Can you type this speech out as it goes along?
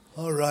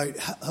All right,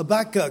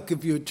 Habakkuk,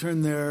 if you would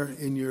turn there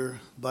in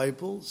your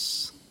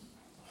Bibles.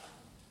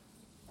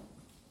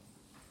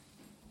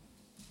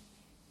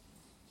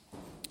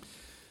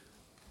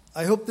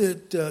 I hope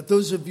that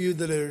those of you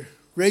that are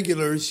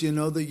regulars, you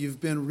know that you've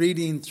been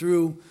reading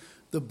through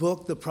the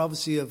book, the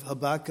prophecy of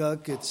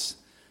Habakkuk. It's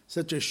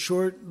such a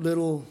short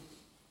little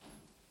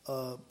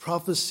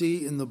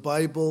prophecy in the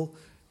Bible.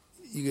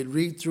 You could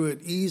read through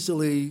it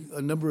easily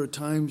a number of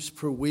times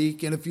per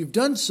week. And if you've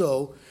done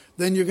so,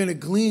 then you're going to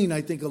glean,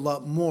 I think, a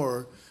lot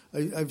more.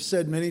 I've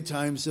said many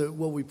times that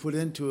what we put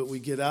into it, we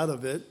get out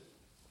of it.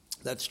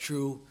 That's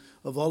true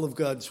of all of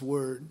God's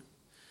Word.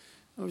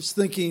 I was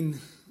thinking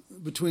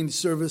between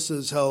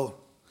services how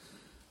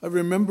I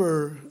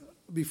remember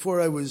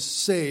before I was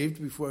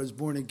saved, before I was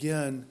born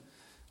again,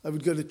 I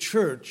would go to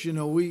church. You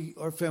know,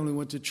 our family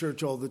went to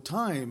church all the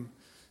time,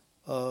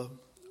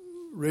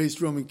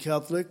 raised Roman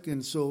Catholic,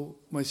 and so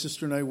my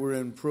sister and I were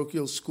in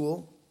parochial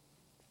school.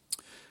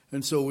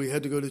 And so we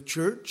had to go to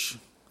church.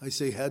 I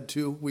say had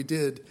to. We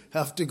did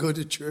have to go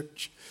to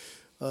church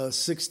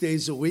 6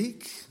 days a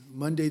week,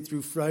 Monday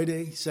through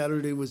Friday.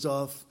 Saturday was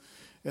off,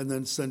 and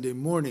then Sunday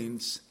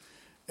mornings.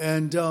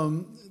 And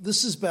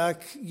this is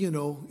back, in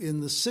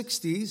the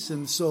 60s.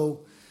 And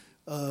so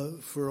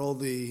for all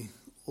the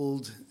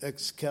old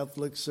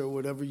ex-Catholics or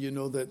whatever, you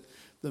know that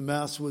the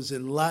Mass was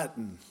in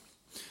Latin.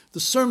 The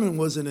sermon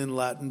wasn't in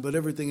Latin, but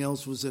everything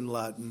else was in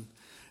Latin.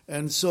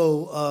 And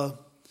so,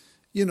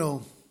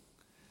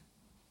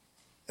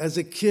 as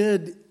a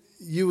kid,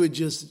 you would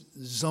just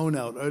zone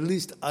out, or at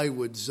least I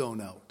would zone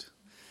out.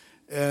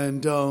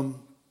 And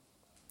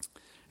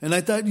I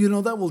thought,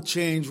 that will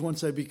change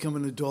once I become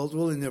an adult.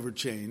 Well, it never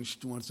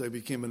changed. Once I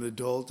became an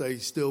adult, I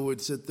still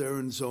would sit there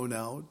and zone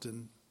out.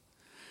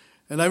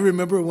 And I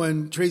remember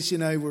when Tracy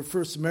and I were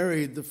first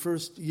married, the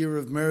first year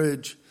of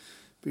marriage,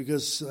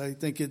 because I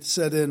think it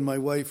set in, my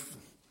wife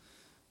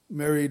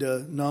married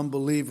a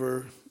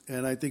non-believer,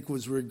 and I think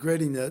was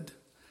regretting it,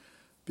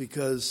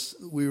 because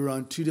we were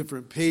on two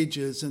different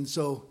pages. And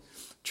so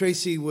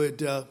Tracy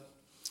would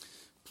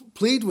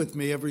plead with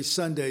me every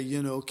Sunday,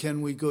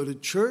 can we go to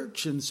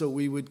church? And so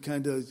we would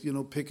kind of,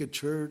 pick a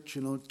church,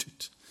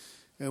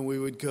 and we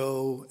would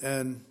go.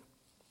 And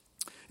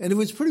it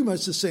was pretty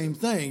much the same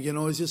thing, it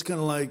was just kind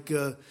of like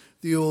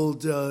the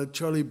old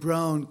Charlie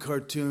Brown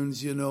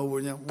cartoons, where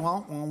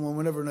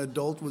whenever an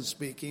adult was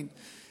speaking,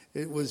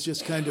 it was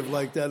just kind of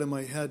like that in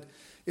my head.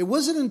 It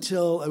wasn't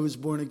until I was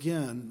born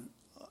again.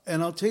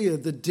 And I'll tell you,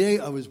 the day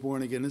I was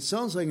born again, it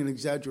sounds like an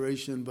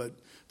exaggeration, but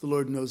the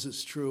Lord knows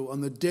it's true.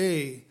 On the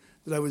day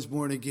that I was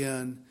born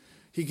again,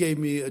 He gave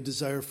me a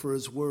desire for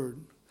His Word,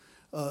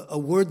 a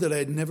word that I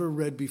had never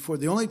read before.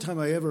 The only time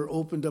I ever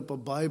opened up a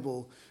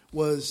Bible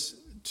was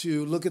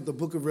to look at the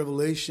book of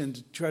Revelation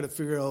to try to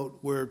figure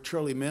out where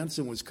Charlie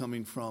Manson was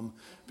coming from,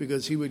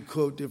 because he would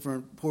quote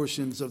different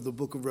portions of the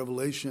book of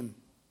Revelation.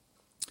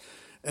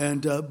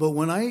 And but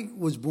when I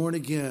was born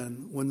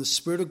again, when the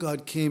Spirit of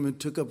God came and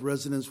took up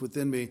residence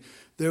within me,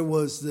 there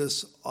was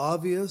this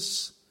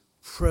obvious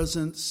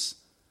presence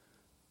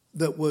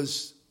that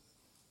was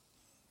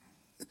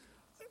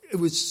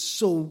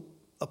so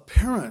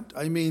apparent.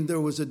 I mean, there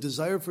was a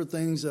desire for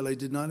things that I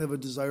did not have a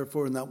desire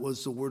for, and that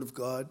was the Word of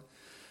God.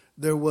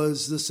 There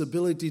was this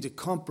ability to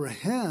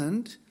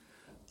comprehend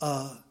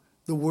the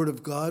Word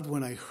of God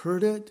when I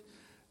heard it,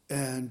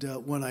 and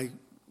when I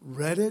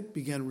read it,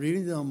 began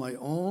reading it on my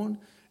own.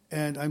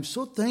 And I'm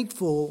so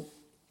thankful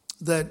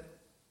that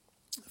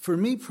for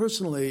me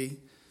personally,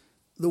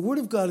 the Word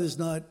of God is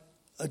not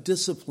a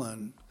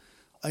discipline.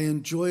 I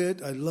enjoy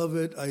it. I love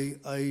it. I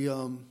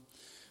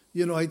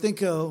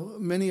think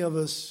many of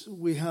us,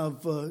 we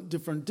have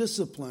different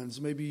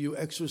disciplines. Maybe you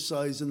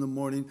exercise in the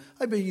morning.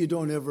 I bet you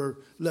don't ever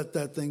let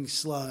that thing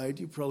slide.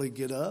 You probably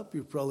get up.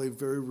 You're probably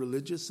very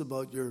religious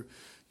about your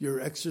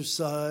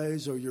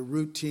exercise or your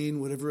routine,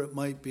 whatever it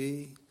might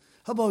be.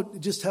 How about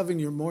just having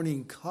your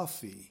morning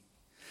coffee?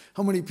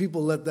 How many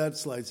people let that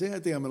slide? Say, I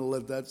think I'm going to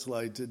let that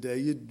slide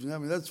today.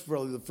 That's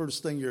probably the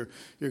first thing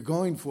you're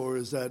going for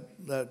is that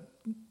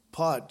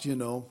pot,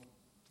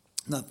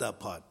 Not that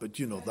pot, but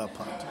that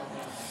pot.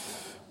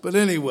 But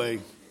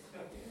anyway,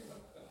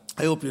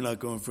 I hope you're not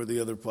going for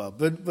the other pot.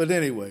 But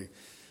anyway,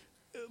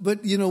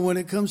 when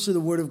it comes to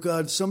the Word of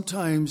God,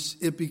 sometimes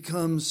it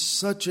becomes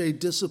such a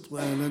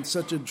discipline and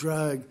such a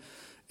drag.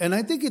 And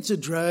I think it's a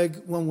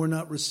drag when we're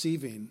not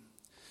receiving.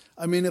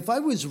 I mean, if I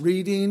was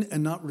reading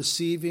and not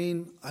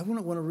receiving, I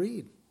wouldn't want to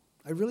read.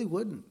 I really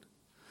wouldn't.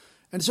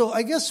 And so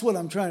I guess what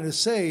I'm trying to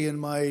say in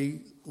my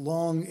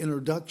long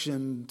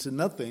introduction to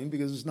nothing,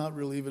 because it's not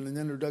really even an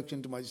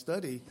introduction to my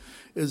study,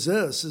 is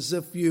this, is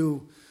if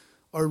you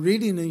are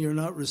reading and you're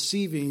not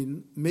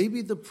receiving,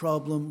 maybe the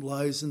problem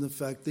lies in the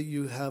fact that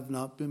you have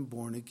not been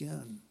born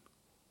again.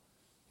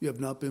 You have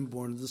not been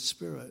born of the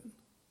Spirit.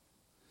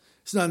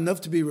 It's not enough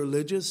to be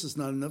religious. It's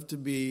not enough to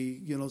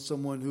be,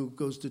 someone who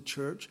goes to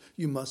church.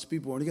 You must be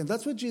born again.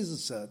 That's what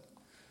Jesus said.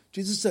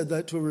 Jesus said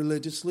that to a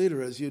religious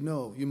leader, as you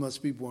know. You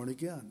must be born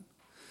again.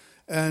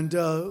 And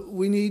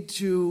we need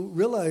to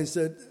realize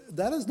that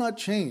that has not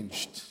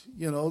changed.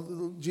 You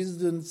know, Jesus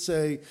didn't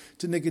say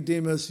to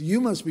Nicodemus,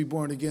 you must be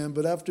born again,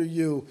 but after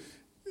you,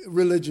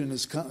 religion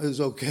is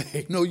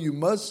okay. No, you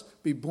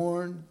must be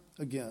born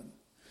again.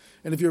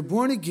 And if you're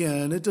born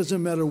again, it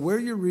doesn't matter where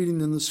you're reading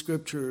in the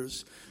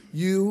scriptures,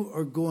 you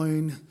are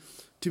going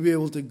to be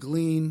able to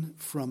glean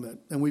from it.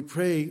 And we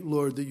pray,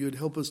 Lord, that you'd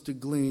help us to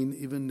glean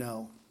even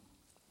now.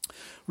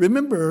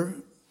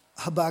 Remember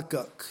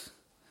Habakkuk.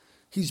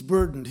 He's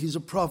burdened. He's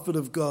a prophet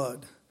of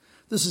God.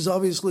 This is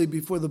obviously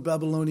before the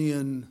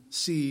Babylonian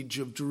siege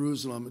of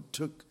Jerusalem. It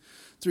took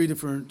 3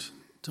 different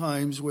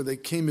times where they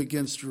came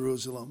against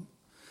Jerusalem.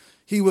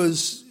 He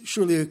was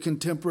surely a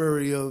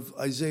contemporary of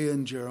Isaiah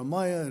and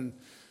Jeremiah and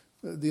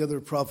the other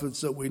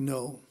prophets that we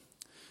know.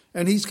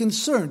 And he's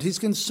concerned. He's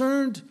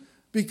concerned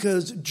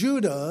because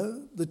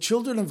Judah, the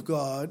children of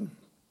God,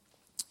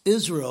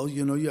 Israel,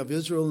 you know, you have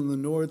Israel in the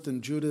north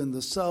and Judah in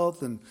the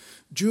south. And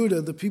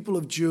Judah, the people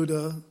of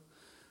Judah,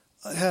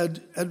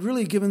 had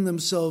really given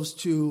themselves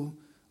to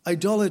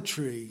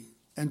idolatry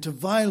and to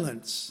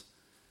violence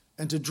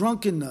and to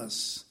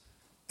drunkenness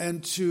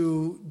and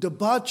to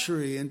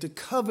debauchery and to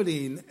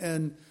coveting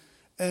and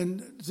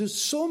there's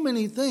so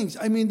many things.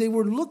 I mean, they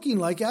were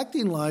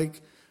acting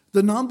like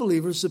the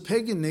non-believers, the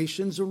pagan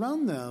nations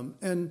around them.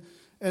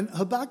 And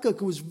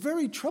Habakkuk was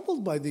very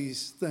troubled by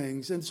these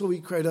things. And so he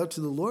cried out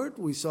to the Lord.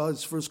 We saw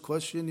his first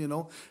question, you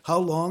know, how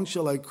long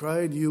shall I cry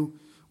and you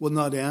will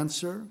not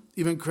answer?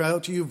 Even cry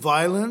out to you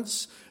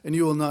violence and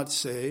you will not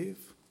save?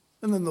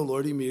 And then the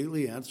Lord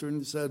immediately answered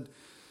and said,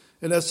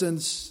 in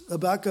essence,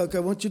 Habakkuk,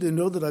 I want you to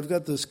know that I've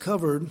got this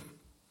covered.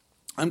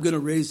 I'm going to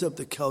raise up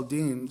the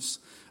Chaldeans,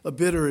 a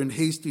bitter and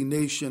hasty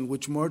nation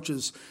which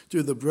marches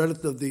through the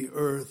breadth of the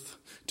earth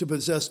to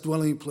possess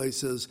dwelling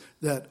places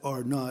that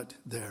are not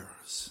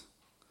theirs.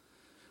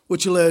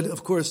 Which led,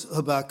 of course,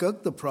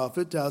 Habakkuk, the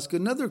prophet, to ask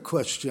another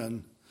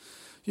question.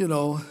 You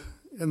know,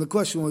 and the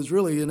question was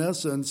really, in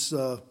essence,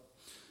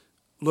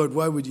 Lord,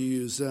 why would you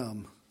use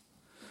them?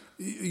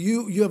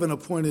 You haven't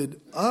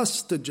appointed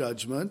us to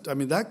judgment. I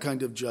mean, that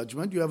kind of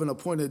judgment. You haven't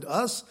appointed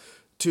us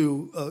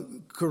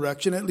to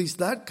correction, at least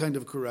that kind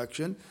of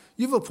correction.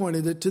 You've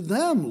appointed it to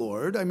them,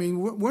 Lord. I mean,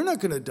 we're not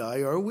going to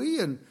die, are we?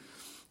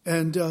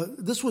 And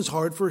this was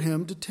hard for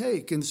him to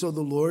take. And so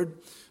the Lord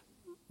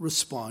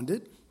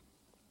responded.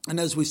 And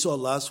as we saw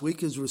last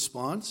week, his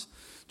response,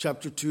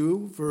 chapter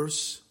 2,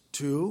 verse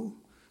 2,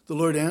 the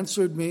Lord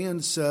answered me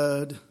and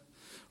said,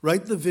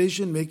 write the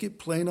vision, make it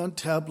plain on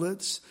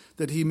tablets,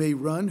 that he may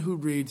run who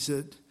reads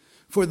it.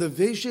 For the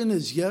vision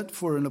is yet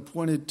for an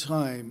appointed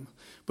time,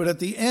 but at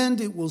the end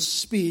it will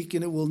speak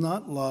and it will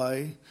not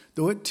lie.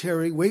 Though it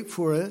tarry, wait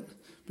for it,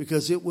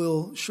 because it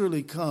will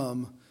surely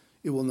come,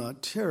 it will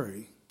not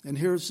tarry. And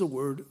here's the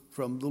word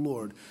from the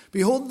Lord.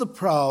 Behold the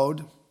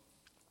proud,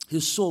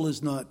 his soul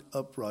is not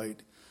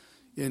upright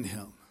in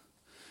him,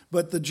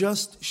 but the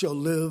just shall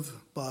live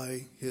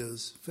by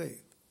his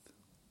faith.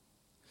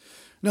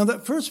 Now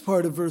that first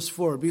part of verse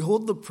 4,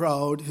 behold the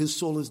proud, his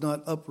soul is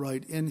not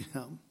upright in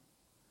him.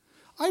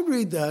 I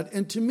read that,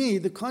 and to me,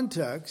 the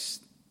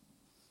context,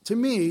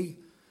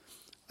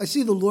 I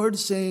see the Lord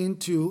saying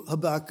to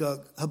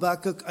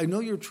Habakkuk, I know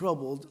you're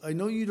troubled. I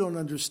know you don't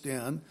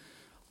understand.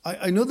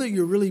 I know that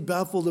you're really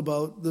baffled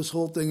about this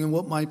whole thing and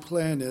what my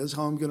plan is,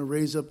 how I'm going to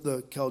raise up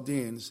the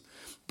Chaldeans.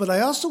 But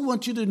I also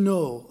want you to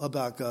know,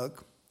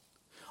 Habakkuk,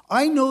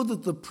 I know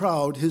that the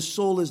proud, his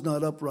soul is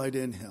not upright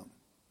in him.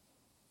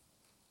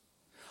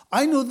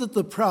 I know that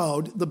the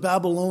proud, the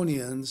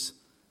Babylonians,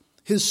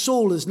 his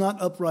soul is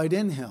not upright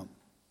in him.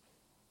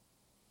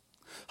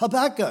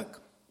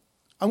 Habakkuk,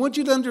 I want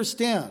you to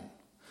understand,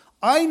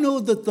 I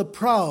know that the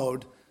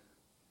proud,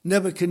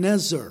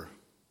 Nebuchadnezzar,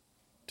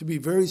 to be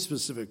very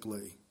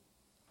specifically,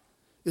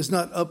 is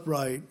not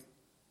upright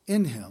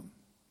in him.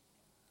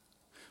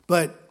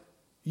 But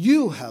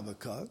you,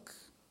 Habakkuk,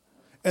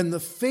 and the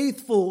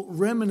faithful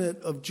remnant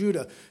of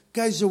Judah.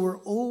 Guys, there were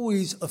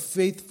always a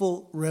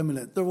faithful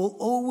remnant. There will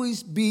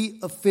always be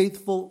a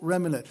faithful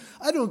remnant.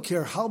 I don't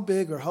care how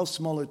big or how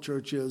small a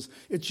church is.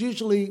 It's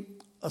usually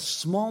a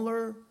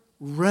smaller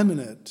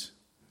remnant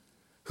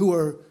who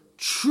are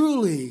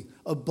truly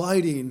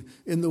abiding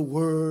in the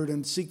Word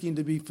and seeking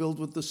to be filled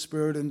with the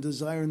Spirit and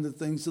desiring the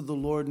things of the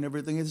Lord and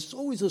everything. It's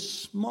always a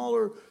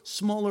smaller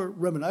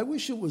remnant. I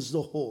wish it was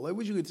the whole. I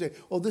wish you could say,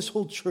 oh, this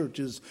whole church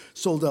is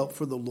sold out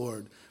for the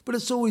Lord. But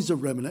it's always a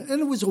remnant.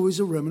 And it was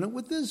always a remnant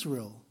with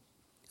Israel.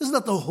 It's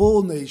not the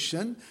whole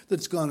nation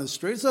that's gone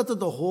astray. It's not that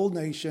the whole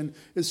nation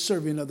is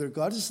serving other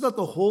gods. It's not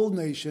the whole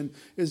nation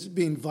is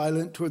being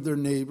violent toward their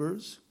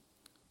neighbors.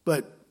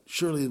 But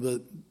surely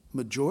the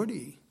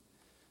majority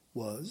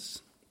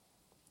was.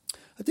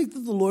 I think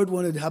that the Lord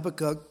wanted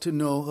Habakkuk to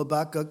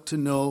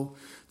know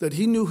that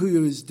he knew who he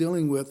was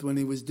dealing with when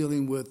he was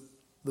dealing with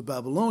the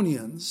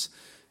Babylonians,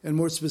 and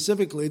more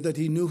specifically, that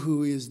he knew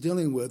who he is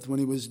dealing with when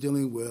he was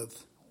dealing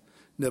with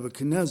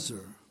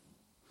Nebuchadnezzar.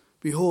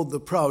 Behold, the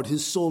proud,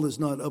 his soul is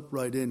not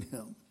upright in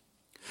him.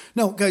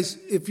 Now, guys,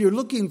 if you're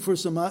looking for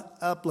some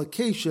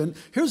application,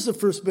 here's the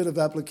first bit of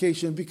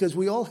application, because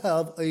we all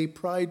have a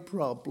pride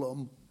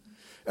problem.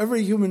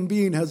 Every human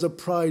being has a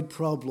pride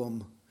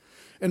problem.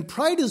 And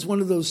pride is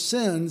one of those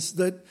sins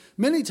that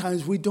many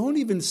times we don't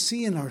even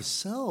see in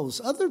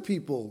ourselves. Other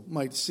people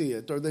might see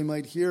it, or they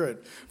might hear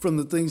it from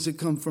the things that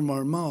come from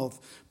our mouth.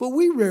 But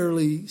we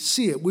rarely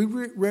see it. We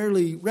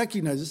rarely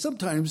recognize it.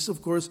 Sometimes,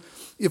 of course,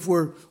 if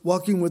we're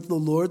walking with the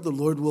Lord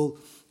will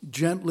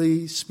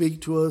gently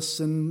speak to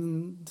us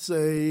and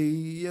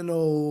say,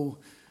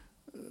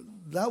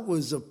 that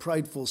was a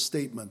prideful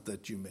statement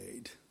that you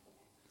made.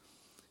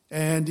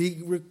 And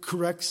he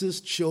corrects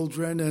his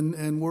children,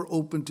 and we're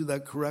open to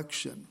that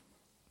correction.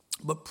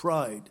 But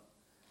pride.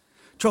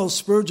 Charles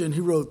Spurgeon, he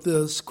wrote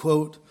this,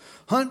 quote,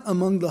 "Hunt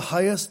among the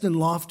highest and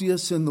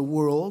loftiest in the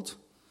world,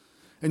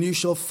 and you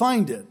shall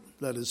find it,"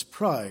 that is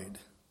pride.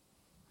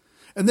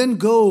 "And then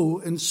go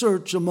and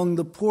search among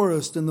the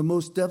poorest and the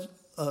most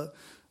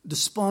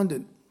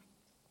despondent,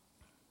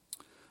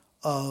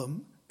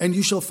 and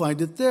you shall find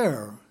it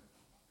there.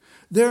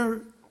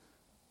 There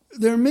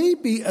may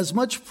be as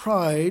much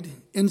pride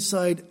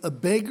inside a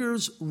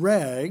beggar's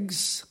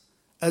rags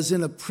as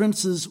in a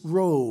prince's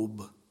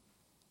robe.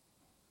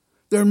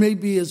 There may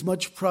be as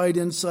much pride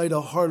inside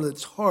a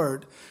harlot's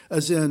heart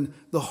as in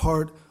the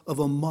heart of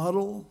a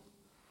model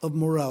of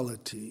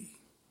morality."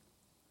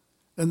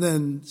 And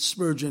then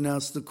Spurgeon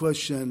asked the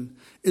question,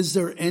 is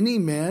there any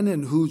man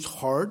in whose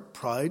heart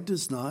pride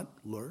does not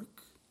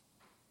lurk?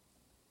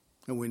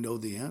 And we know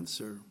the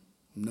answer,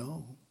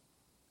 no.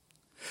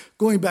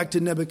 Going back to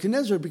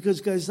Nebuchadnezzar, because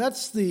guys,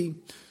 that's the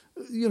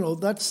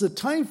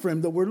time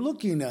frame that we're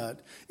looking at.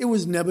 It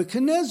was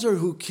Nebuchadnezzar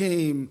who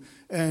came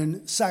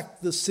and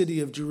sacked the city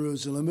of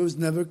Jerusalem. It was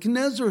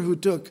Nebuchadnezzar who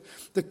took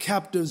the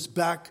captives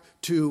back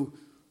to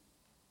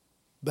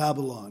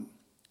Babylon.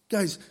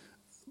 Guys,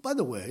 by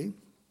the way,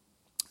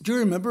 do you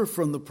remember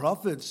from the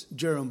prophets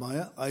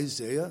Jeremiah,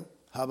 Isaiah,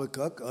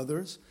 Habakkuk,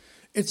 others?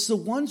 It's the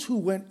ones who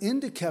went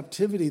into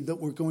captivity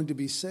that were going to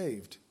be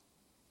saved.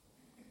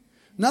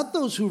 Not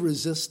those who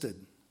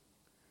resisted.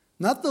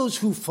 Not those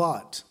who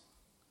fought.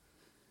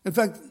 In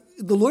fact,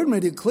 the Lord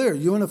made it clear,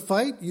 you want to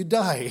fight, you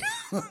die.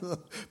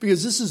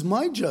 Because this is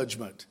my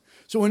judgment.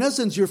 So in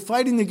essence, you're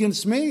fighting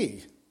against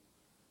me.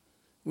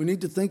 We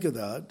need to think of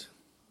that.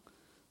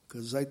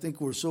 Because I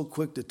think we're so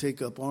quick to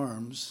take up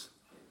arms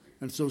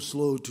and so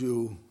slow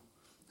to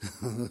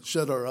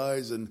shut our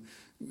eyes and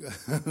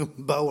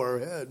bow our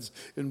heads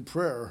in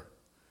prayer.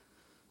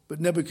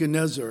 But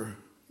Nebuchadnezzar,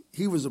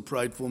 he was a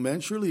prideful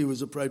man. Surely he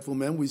was a prideful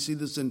man. We see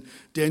this in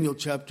Daniel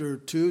chapter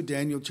 2.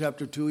 Daniel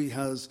chapter 2, he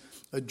has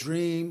a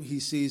dream. He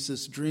sees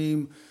this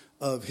dream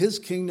of his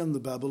kingdom, the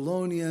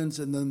Babylonians,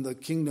 and then the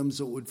kingdoms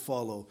that would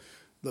follow.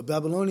 The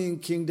Babylonian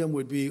kingdom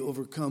would be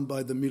overcome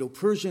by the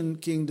Medo-Persian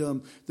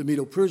kingdom. The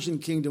Medo-Persian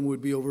kingdom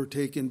would be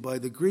overtaken by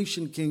the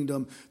Grecian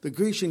kingdom. The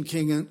Grecian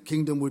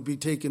kingdom would be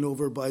taken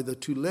over by the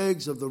two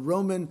legs of the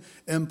Roman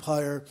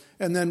Empire.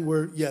 And then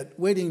we're yet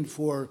waiting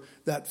for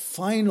that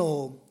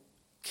final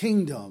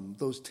kingdom,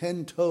 those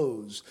 10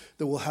 toes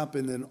that will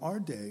happen in our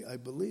day, I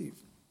believe.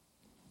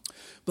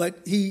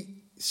 But he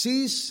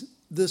sees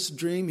this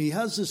dream. He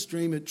has this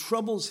dream. It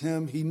troubles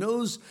him. He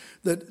knows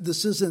that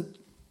this isn't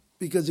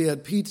because he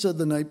had pizza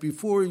the night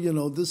before.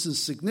 This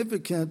is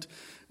significant.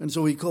 And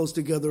so he calls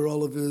together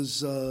all of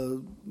his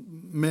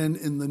men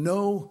in the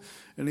know.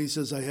 And he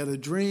says, I had a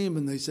dream.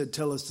 And they said,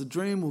 tell us the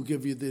dream. We'll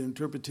give you the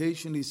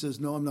interpretation. He says,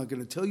 no, I'm not going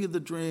to tell you the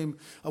dream.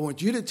 I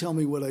want you to tell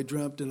me what I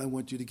dreamt, and I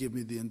want you to give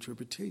me the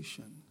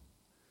interpretation.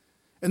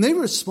 And they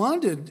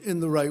responded in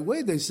the right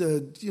way. They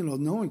said,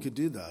 no one could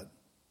do that.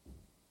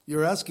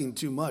 You're asking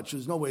too much.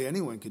 There's no way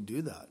anyone could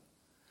do that.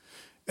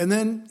 And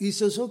then he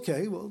says,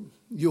 okay, well,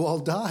 you all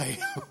die.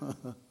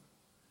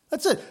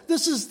 That's it.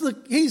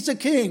 He's the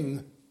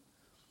king.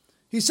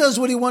 He says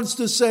what he wants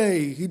to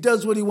say. He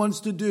does what he wants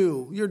to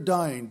do. You're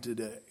dying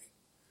today.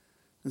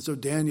 And so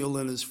Daniel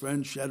and his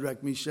friends,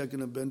 Shadrach, Meshach,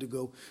 and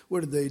Abednego,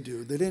 what did they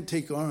do? They didn't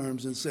take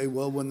arms and say,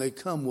 well, when they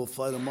come, we'll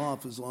fight them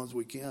off as long as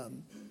we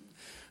can.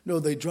 No,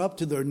 they dropped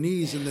to their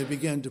knees and they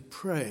began to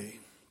pray.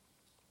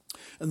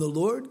 And the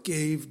Lord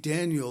gave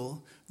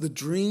Daniel the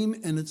dream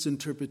and its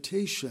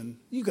interpretation.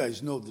 You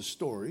guys know the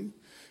story.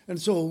 And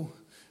so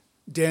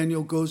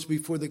Daniel goes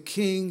before the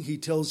king. He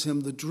tells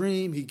him the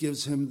dream. He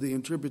gives him the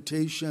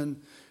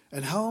interpretation.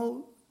 And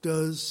how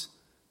does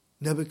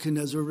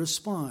Nebuchadnezzar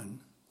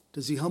respond?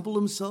 Does he humble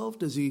himself?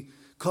 Does he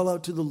call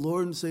out to the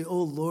Lord and say,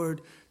 oh,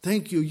 Lord,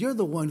 thank you. You're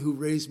the one who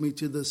raised me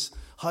to this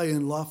high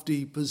and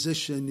lofty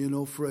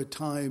position, for a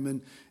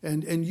time.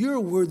 And you're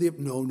worthy of...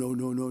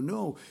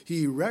 No.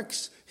 He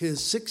erects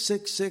his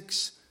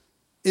 666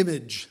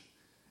 image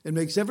and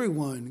makes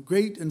everyone,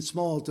 great and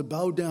small, to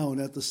bow down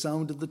at the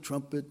sound of the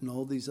trumpet and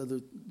all these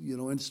other,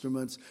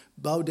 instruments,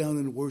 bow down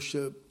and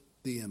worship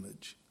the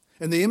image.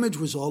 And the image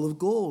was all of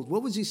gold.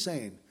 What was he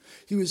saying?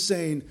 He was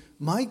saying,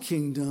 my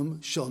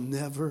kingdom shall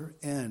never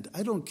end.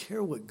 I don't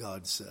care what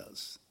God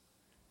says.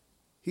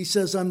 He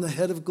says, I'm the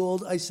head of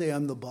gold. I say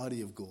I'm the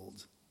body of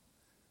gold.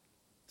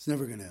 It's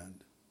never going to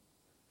end.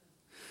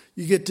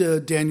 You get to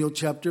Daniel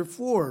chapter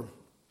 4,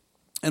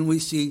 and we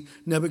see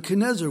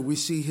Nebuchadnezzar. We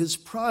see his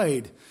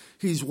pride.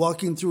 He's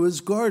walking through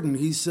his garden.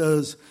 He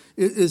says,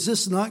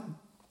 is not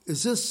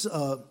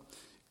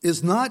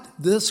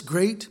this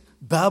great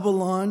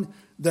Babylon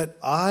that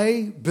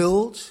I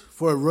built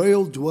for a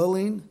royal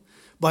dwelling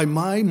by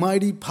my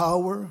mighty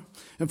power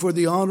and for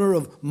the honor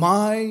of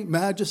my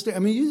majesty? I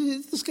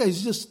mean, this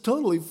guy's just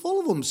totally full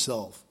of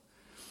himself.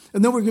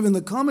 And then we're given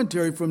the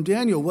commentary from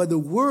Daniel. While the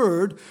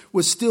word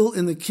was still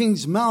in the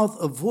king's mouth,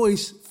 a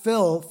voice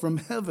fell from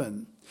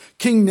heaven.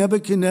 King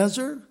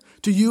Nebuchadnezzar,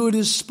 to you it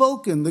is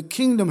spoken, the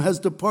kingdom has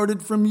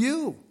departed from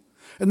you,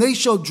 and they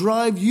shall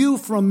drive you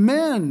from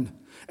men,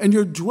 and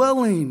your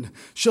dwelling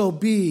shall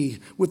be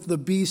with the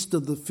beast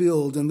of the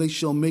field, and they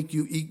shall make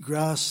you eat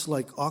grass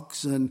like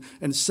oxen,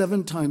 and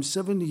 7 times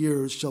 7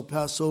 years shall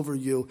pass over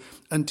you,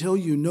 until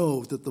you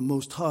know that the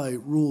Most High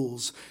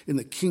rules in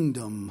the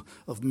kingdom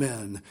of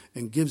men,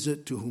 and gives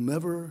it to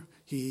whomever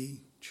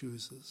he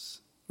chooses.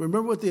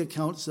 Remember what the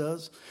account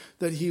says?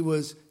 That he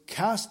was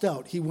cast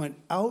out. He went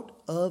out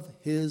of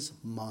his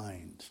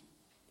mind.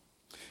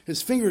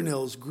 His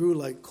fingernails grew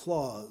like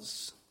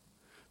claws.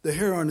 The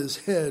hair on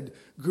his head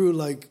grew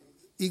like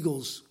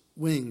eagle's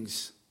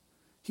wings.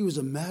 He was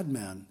a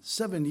madman.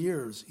 7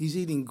 years. He's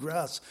eating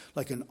grass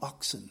like an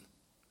oxen.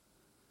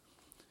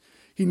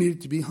 He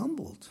needed to be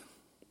humbled.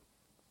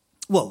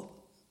 Well,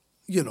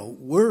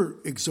 we're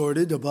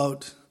exhorted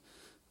about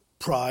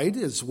pride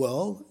as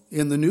well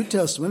in the New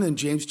Testament. In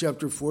James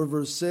chapter 4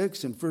 verse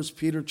 6 and 1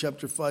 Peter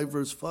chapter 5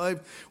 verse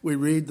 5, we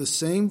read the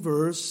same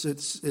verse.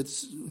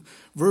 It's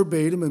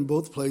verbatim in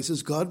both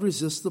places. God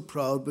resists the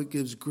proud but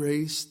gives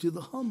grace to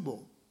the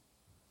humble.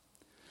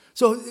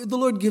 So the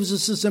Lord gives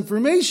us this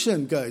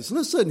information, guys.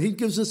 Listen, he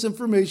gives us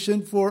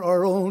information for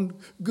our own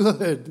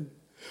good.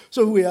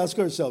 So we ask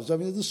ourselves,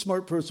 the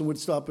smart person would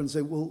stop and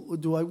say, well,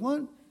 do I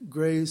want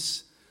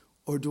grace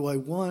or do I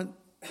want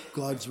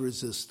God's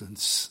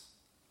resistance?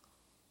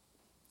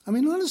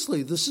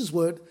 Honestly, this is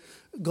what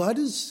God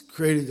has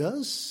created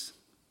us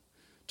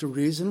to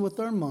reason with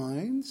our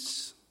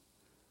minds.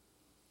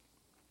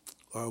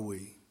 Are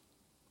we?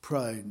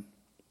 Pride.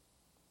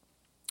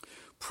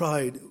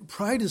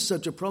 Pride is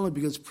such a problem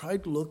because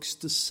pride looks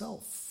to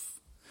self.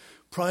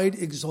 Pride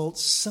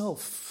exalts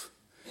self.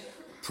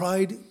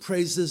 Pride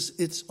praises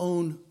its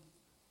own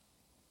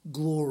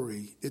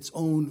glory, its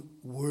own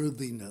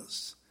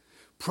worthiness.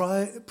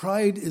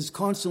 Pride is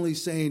constantly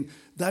saying,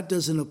 that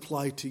doesn't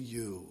apply to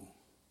you.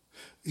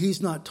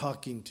 He's not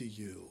talking to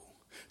you.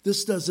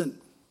 This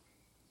doesn't...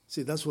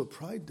 See, that's what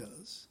pride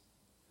does.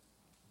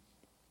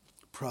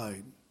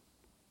 Pride.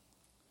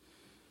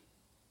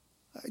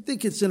 I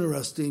think it's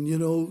interesting, you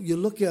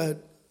look at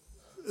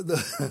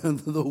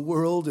the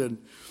world and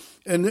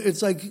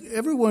it's like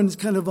everyone's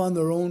kind of on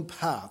their own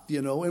path,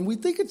 and we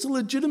think it's a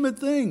legitimate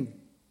thing.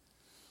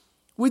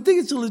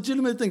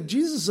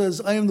 Jesus says,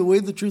 I am the way,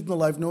 the truth, and the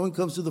life. No one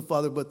comes to the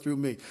Father but through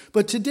me.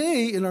 But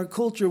today in our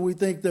culture, we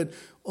think that,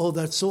 oh,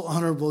 that's so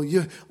honorable.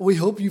 We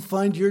hope you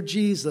find your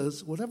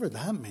Jesus, whatever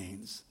that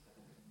means.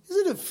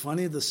 Isn't it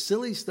funny, the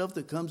silly stuff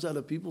that comes out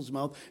of people's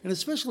mouth, and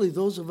especially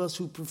those of us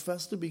who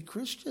profess to be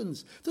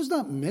Christians? There's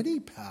not many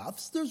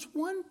paths. There's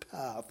one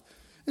path.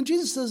 And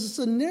Jesus says it's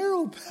a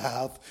narrow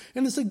path,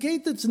 and it's a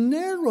gate that's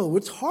narrow.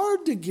 It's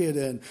hard to get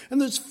in, and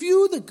there's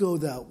few that go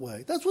that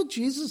way. That's what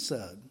Jesus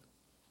said.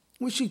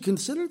 We should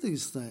consider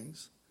these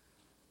things.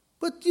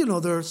 But,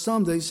 there are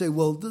some, they say,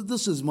 well,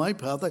 this is my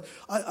path.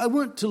 I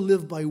want to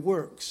live by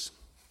works.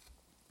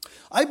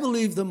 I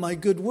believe that my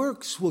good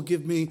works will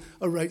give me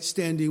a right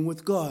standing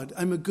with God.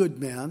 I'm a good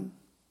man.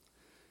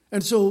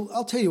 And so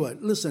I'll tell you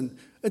what, listen,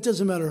 it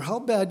doesn't matter how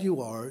bad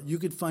you are, you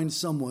could find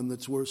someone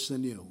that's worse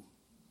than you.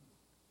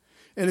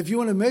 And if you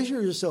want to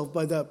measure yourself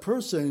by that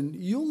person,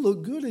 you'll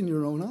look good in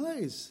your own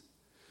eyes.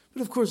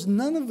 But of course,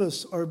 none of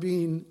us are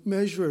being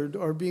measured,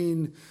 are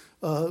being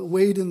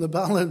weighed in the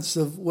balance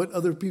of what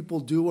other people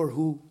do or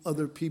who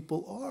other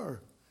people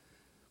are,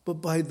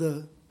 but by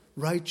the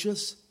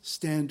righteous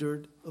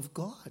standard of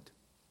God.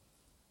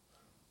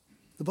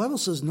 The Bible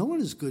says no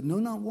one is good, no,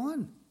 not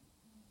one.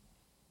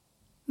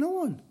 No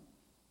one.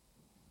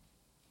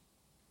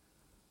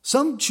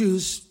 Some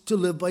choose to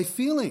live by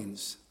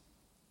feelings.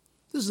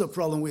 This is a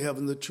problem we have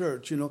in the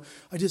church.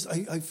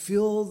 I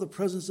feel the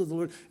presence of the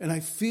Lord, and I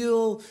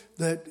feel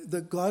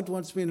that God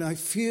wants me, and I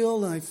feel.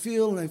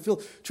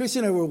 Tracy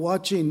and I were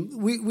watching,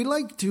 we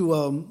like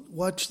to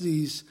watch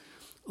these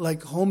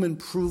like home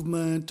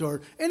improvement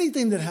or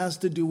anything that has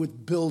to do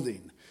with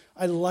building.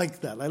 I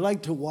like that. I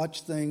like to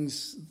watch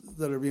things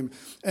that are being,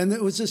 and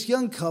there was this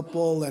young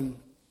couple, and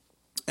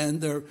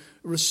they're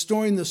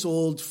restoring this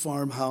old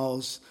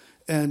farmhouse.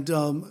 And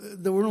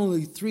there were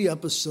only 3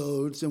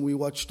 episodes, and we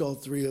watched all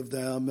 3 of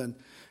them.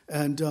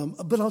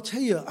 But I'll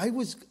tell you, I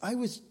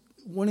was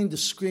wanting to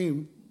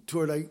scream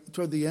toward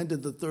the end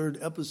of the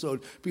 3rd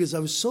episode because I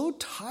was so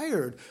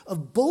tired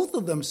of both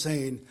of them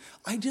saying,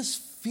 "I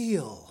just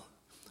feel,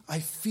 I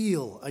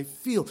feel."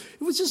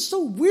 It was just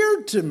so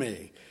weird to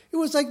me. It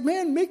was like,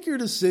 man, make your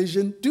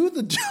decision, do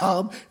the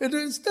job. And it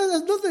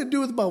has nothing to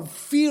do with about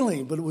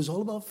feeling, but it was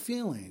all about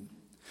feeling.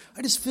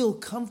 I just feel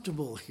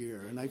comfortable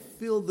here, and I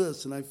feel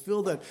this, and I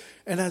feel that.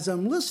 And as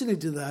I'm listening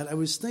to that, I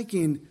was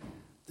thinking,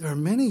 there are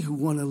many who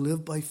want to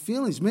live by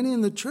feelings, many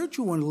in the church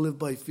who want to live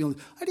by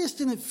feelings. I just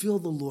didn't feel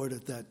the Lord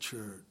at that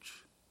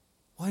church.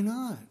 Why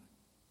not?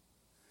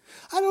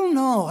 I don't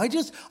know. I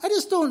just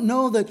don't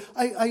know that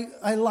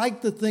I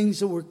like the things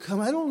that were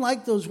coming. I don't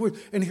like those words.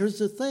 And here's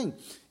the thing.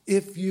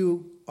 If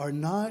you are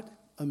not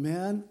a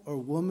man or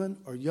woman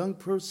or young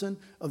person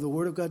of the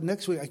Word of God,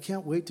 next week, I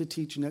can't wait to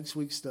teach next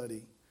week's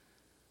study.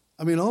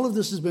 I mean, all of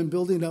this has been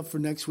building up for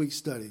next week's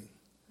study,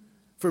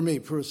 for me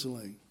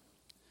personally.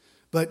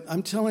 But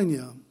I'm telling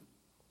you,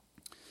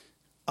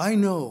 I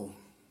know,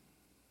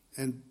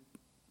 and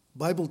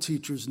Bible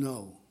teachers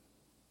know,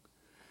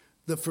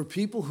 that for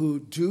people who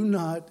do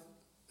not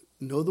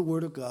know the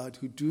Word of God,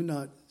 who do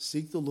not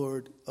seek the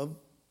Lord of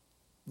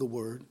the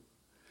Word,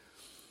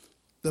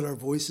 that our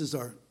voices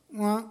are,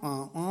 I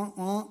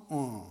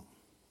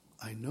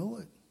know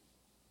it.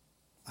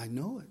 I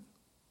know it.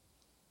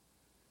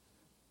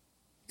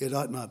 It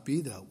ought not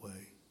be that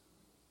way.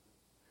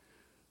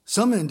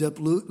 Some end up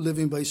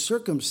living by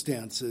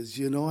circumstances.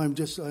 You know, I'm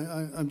just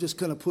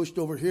kind of pushed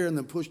over here and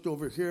then pushed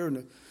over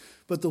here.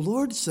 But the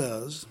Lord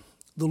says,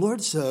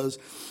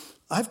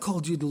 I've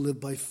called you to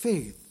live by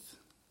faith.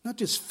 Not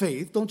just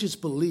faith. Don't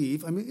just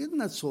believe. I mean, isn't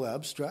that so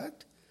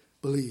abstract?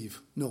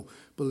 Believe. No,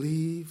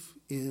 believe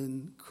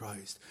in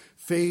Christ.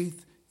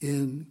 Faith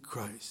in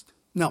Christ.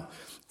 Now,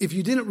 if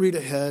you didn't read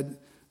ahead,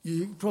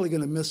 you're probably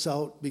going to miss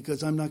out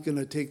because I'm not going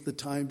to take the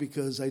time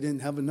because I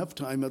didn't have enough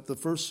time at the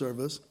first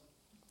service.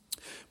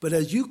 But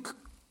as you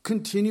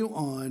continue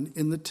on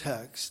in the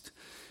text,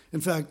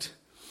 in fact,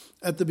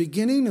 at the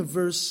beginning of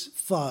verse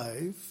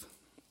 5,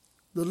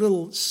 the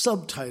little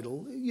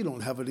subtitle, you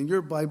don't have it in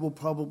your Bible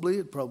probably,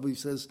 it probably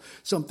says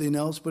something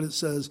else, but it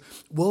says,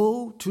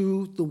 "Woe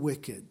to the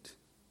wicked."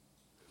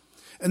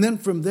 And then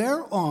from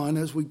there on,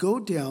 as we go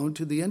down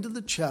to the end of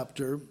the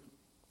chapter,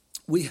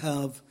 we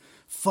have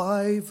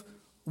 5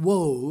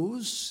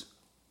 woes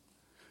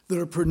that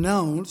are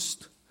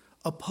pronounced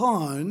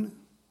upon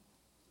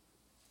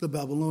the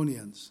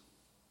Babylonians.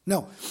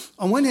 Now,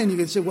 on one hand, you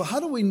can say, well, how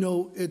do we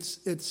know it's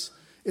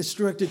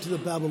directed to the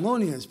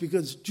Babylonians?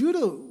 Because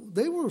Judah,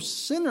 they were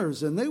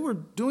sinners and they were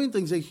doing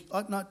things they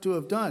ought not to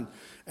have done.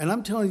 And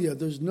I'm telling you,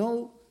 there's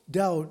no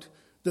doubt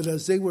that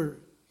as they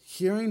would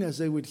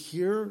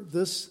hear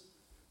this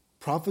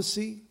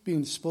prophecy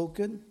being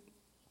spoken,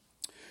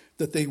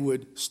 that they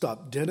would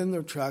stop dead in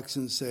their tracks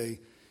and say,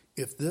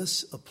 if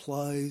this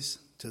applies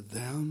to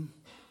them,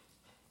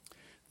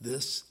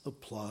 this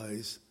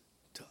applies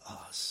to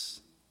us.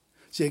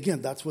 See,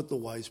 again, that's what the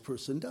wise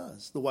person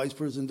does. The wise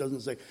person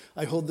doesn't say,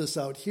 I hold this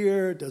out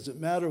here. It doesn't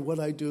matter what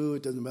I do.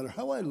 It doesn't matter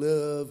how I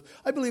live.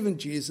 I believe in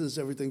Jesus.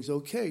 Everything's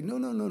okay.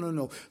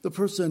 No. The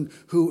person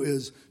who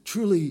is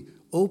truly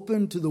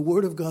open to the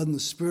Word of God and the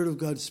Spirit of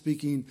God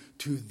speaking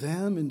to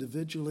them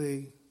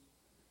individually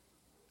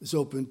is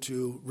open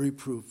to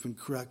reproof and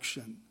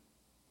correction.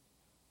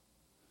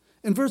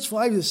 In verse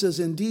 5 it says,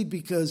 indeed,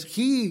 because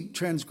he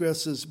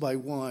transgresses by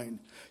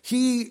wine.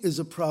 He is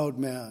a proud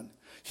man.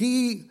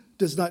 He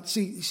does not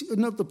see,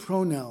 not the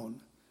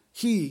pronoun,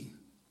 he.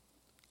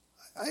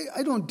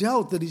 I don't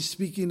doubt that he's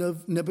speaking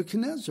of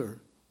Nebuchadnezzar.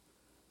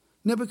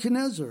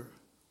 Nebuchadnezzar.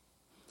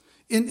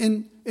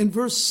 In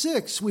verse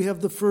 6, we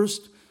have the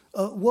first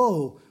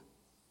woe.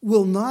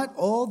 Will not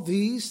all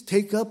these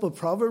take up a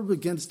proverb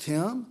against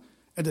him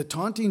and a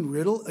taunting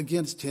riddle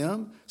against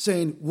him,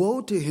 saying,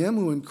 woe to him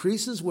who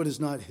increases what is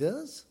not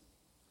his?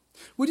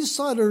 We just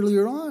saw it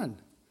earlier on,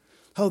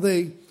 how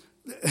they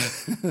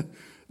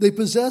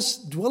possess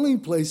dwelling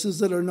places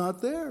that are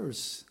not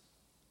theirs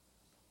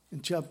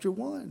in chapter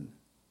 1.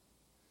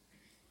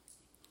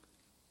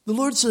 The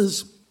Lord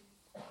says,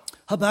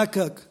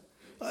 Habakkuk,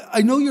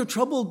 I know you're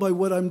troubled by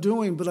what I'm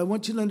doing, but I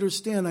want you to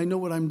understand I know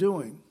what I'm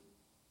doing.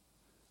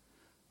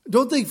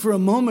 Don't think for a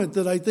moment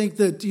that I think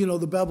that,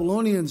 the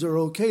Babylonians are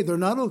okay. They're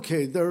not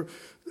okay. They're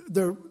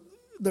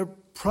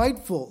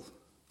prideful.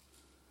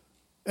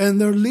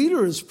 And their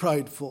leader is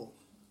prideful.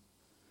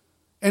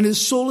 And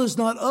his soul is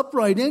not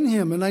upright in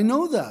him, and I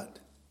know that.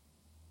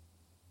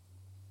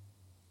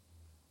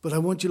 But I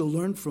want you to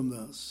learn from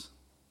this.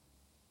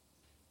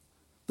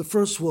 The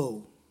first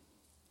woe.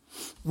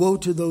 Woe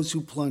to those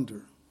who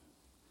plunder.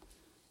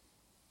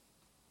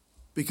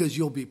 Because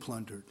you'll be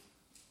plundered.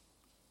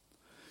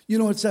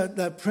 It's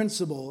that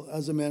principle,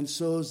 as a man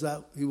sows,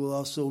 that he will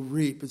also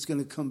reap. It's going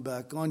to come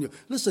back on you.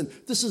 Listen,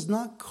 this is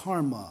not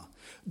karma.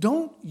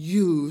 Don't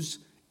use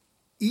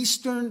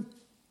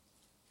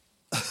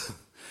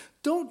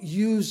Don't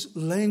use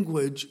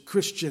language,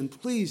 Christian,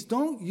 please,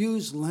 don't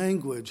use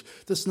language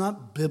that's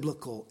not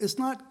biblical. It's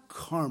not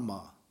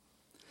karma.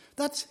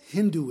 That's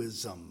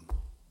Hinduism.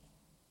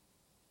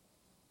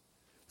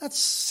 That's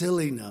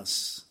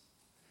silliness.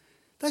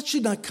 That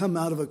should not come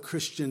out of a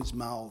Christian's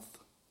mouth.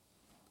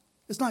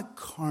 It's not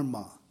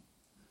karma.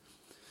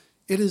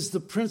 It is the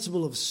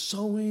principle of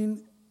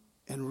sowing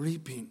and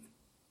reaping.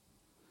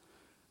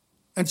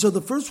 And so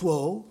the first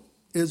woe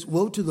is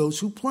woe to those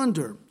who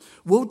plunder.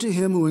 Woe to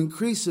him who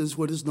increases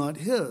what is not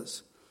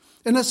his.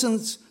 In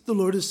essence, the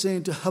Lord is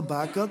saying to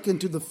Habakkuk and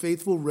to the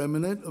faithful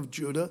remnant of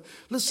Judah,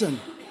 listen,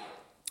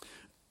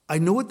 I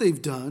know what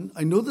they've done.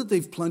 I know that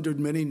they've plundered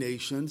many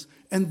nations,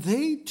 and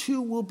they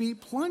too will be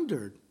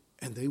plundered.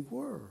 And they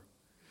were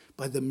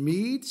by the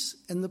Medes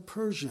and the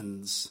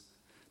Persians.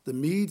 The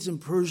Medes and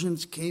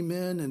Persians came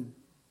in and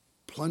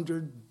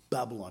plundered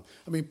Babylon.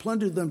 I mean,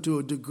 plundered them to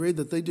a degree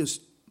that they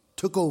just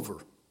took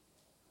over.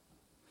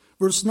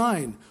 Verse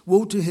 9,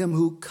 woe to him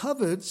who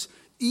covets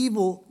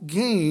evil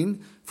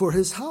gain for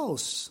his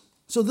house.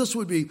 So this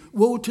would be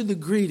woe to the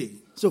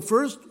greedy. So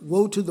first,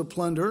 woe to the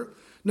plunder.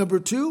 Number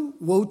 2,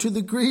 woe to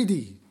the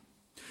greedy.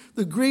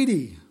 The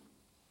greedy.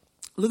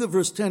 Look at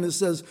verse 10. It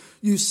says,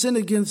 you sin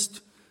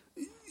against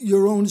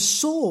your own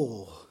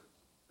soul.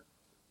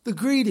 The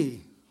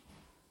greedy.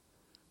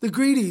 The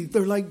greedy,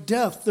 they're like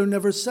death. They're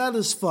never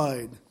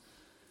satisfied.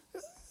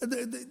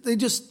 They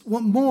just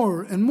want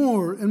more and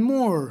more and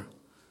more.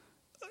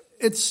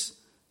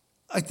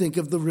 I think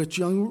of the rich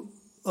young,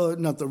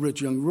 not the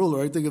rich young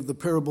ruler. I think of the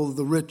parable of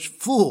the rich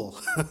fool.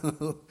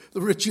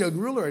 The rich young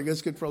ruler, I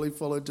guess, could probably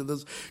fall into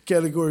this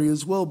category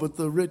as well. But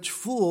the rich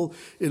fool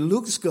in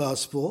Luke's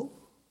gospel,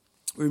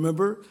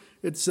 remember,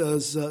 it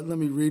says, let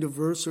me read a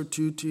verse or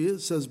two to you.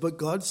 It says, but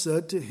God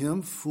said to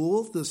him,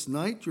 fool, this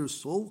night your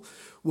soul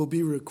will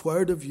be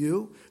required of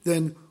you.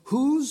 Then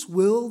whose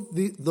will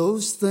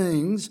those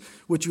things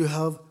which you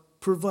have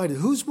provided,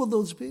 whose will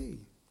those be?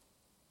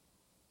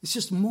 It's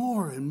just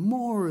more and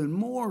more and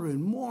more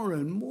and more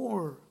and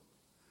more.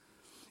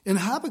 In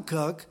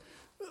Habakkuk,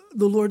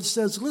 the Lord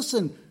says,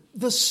 listen,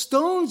 the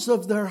stones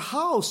of their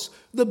house,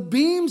 the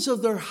beams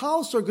of their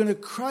house are going to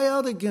cry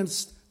out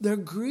against their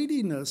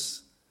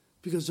greediness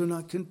because they're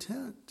not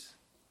content.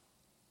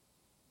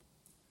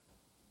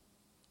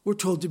 We're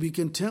told to be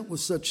content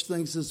with such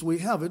things as we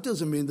have. It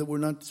doesn't mean that we're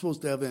not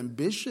supposed to have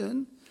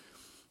ambition,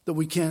 that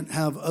we can't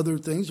have other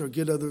things or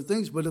get other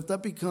things. But if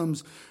that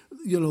becomes,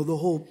 the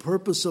whole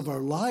purpose of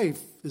our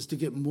life is to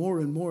get more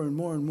and more and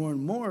more and more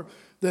and more,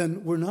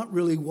 then we're not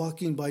really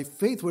walking by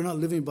faith. We're not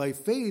living by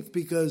faith,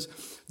 because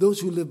those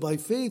who live by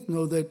faith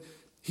know that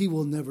he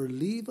will never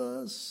leave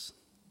us.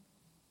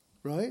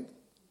 Right?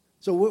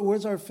 So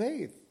where's our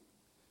faith?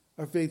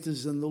 Our faith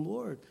is in the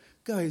Lord.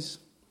 Guys,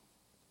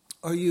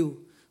 are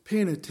you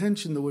paying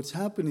attention to what's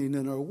happening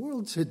in our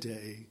world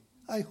today?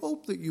 I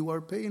hope that you are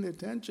paying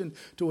attention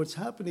to what's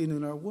happening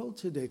in our world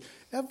today.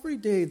 Every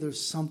day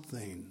there's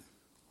something.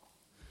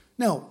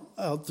 Now,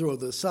 I'll throw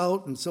this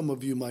out, and some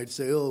of you might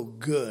say, oh,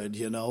 good,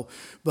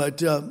 But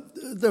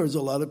there's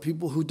a lot of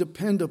people who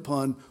depend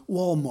upon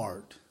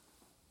Walmart.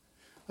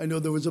 I know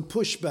there was a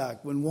pushback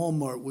when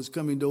Walmart was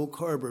coming to Oak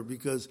Harbor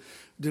because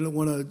didn't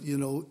want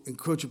to,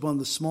 encroach upon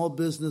the small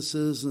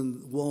businesses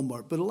and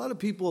Walmart. But a lot of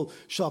people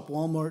shop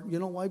Walmart. You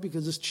know why?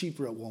 Because it's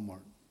cheaper at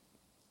Walmart.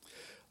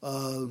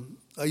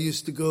 I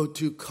used to go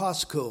to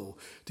Costco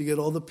to get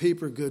all the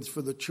paper goods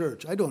for the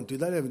church. I don't do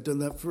that. I haven't done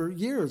that for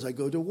years. I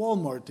go to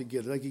Walmart to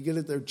get it. I could get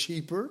it there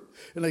cheaper,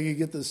 and I could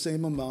get the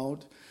same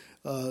amount,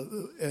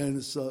 and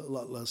it's a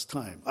lot less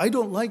time. I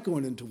don't like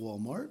going into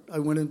Walmart. I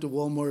went into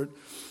Walmart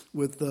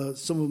with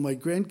some of my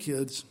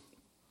grandkids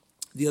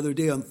the other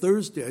day on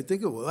Thursday. I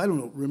think it was. I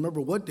don't remember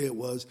what day it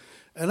was.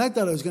 And I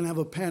thought I was going to have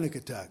a panic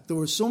attack. There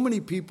were so many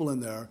people in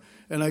there.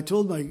 And I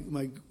told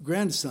my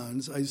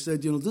grandsons, I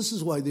said, this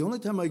is why the only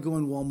time I go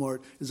in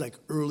Walmart is like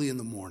early in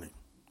the morning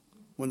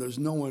when there's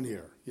no one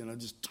here.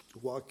 Just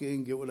walk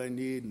in, get what I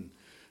need, and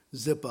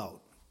zip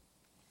out.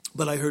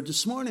 But I heard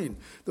this morning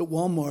that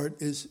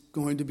Walmart is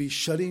going to be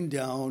shutting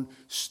down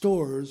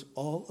stores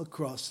all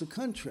across the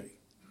country.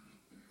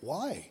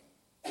 Why?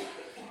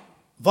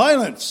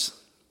 Violence.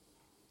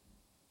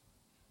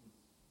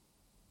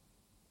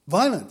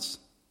 Violence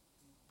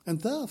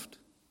and theft.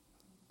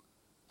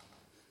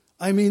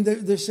 I mean,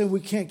 they're saying we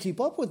can't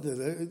keep up with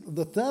it.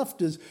 The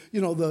theft is,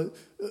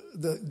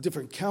 the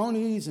different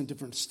counties and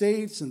different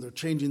states, and they're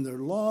changing their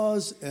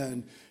laws,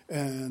 and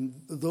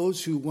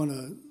those who want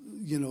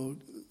to,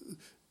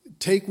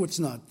 take what's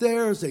not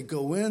theirs, they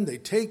go in, they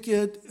take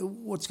it.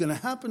 What's going to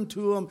happen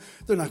to them?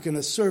 They're not going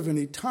to serve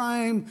any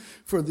time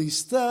for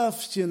these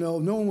thefts. No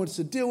one wants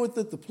to deal with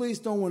it. The police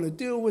don't want to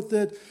deal with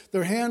it.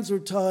 Their hands are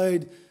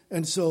tied,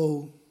 and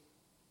so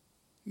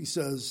he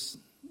says,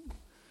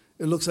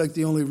 it looks like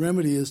the only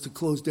remedy is to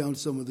close down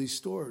some of these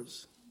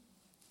stores.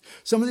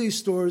 Some of these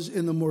stores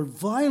in the more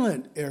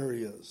violent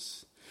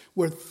areas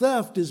where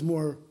theft is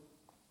more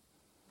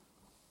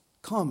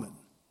common.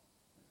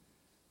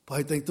 But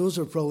I think those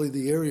are probably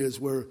the areas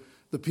where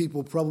the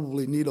people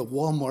probably need a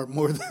Walmart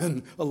more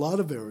than a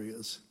lot of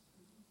areas.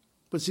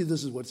 But see,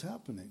 this is what's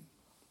happening.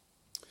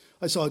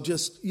 I saw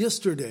just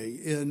yesterday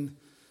in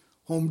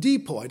Home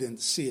Depot, I didn't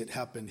see it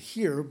happen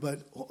here,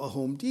 but a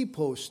Home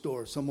Depot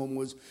store, someone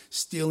was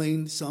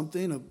stealing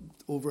something,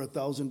 over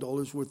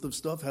 $1,000 worth of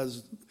stuff,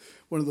 has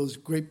one of those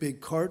great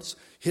big carts,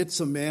 hits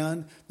a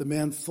man, the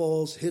man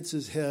falls, hits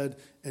his head,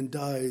 and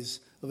dies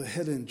of a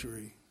head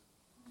injury.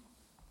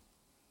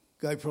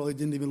 Guy probably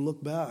didn't even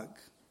look back.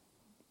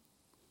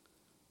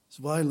 It's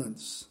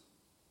violence.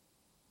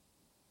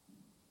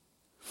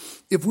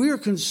 If we are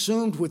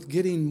consumed with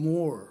getting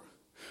more,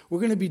 We're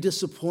going to be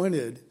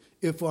disappointed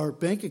if our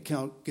bank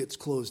account gets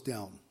closed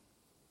down.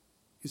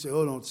 You say,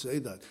 "Oh, don't say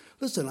that."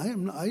 Listen,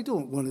 I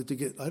don't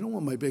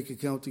want my bank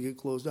account to get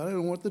closed down. I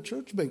don't want the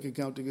church bank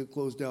account to get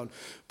closed down.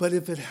 But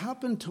if it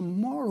happened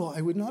tomorrow,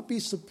 I would not be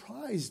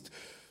surprised,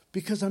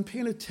 because I'm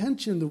paying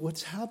attention to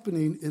what's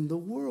happening in the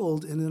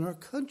world and in our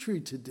country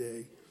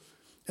today,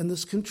 and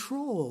this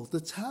control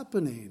that's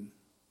happening.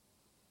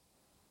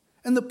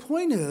 And the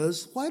point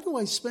is, why do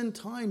I spend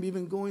time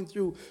even going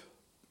through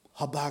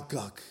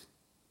Habakkuk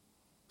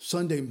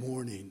Sunday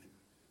morning?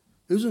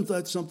 Isn't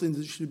that something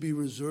that should be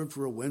reserved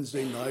for a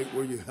Wednesday night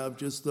where you have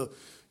just the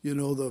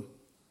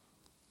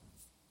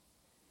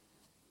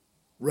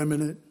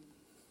remnant?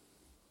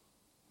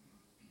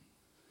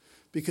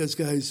 Because,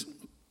 guys,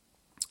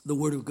 the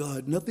Word of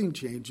God, nothing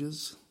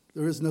changes.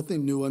 There is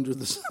nothing new under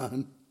the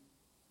sun.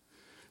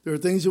 There are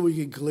things that we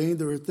could glean.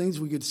 There are things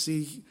we could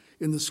see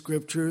in the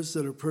Scriptures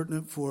that are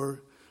pertinent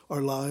for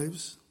our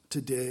lives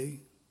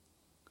today.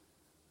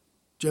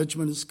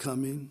 Judgment is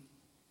coming.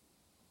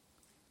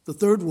 The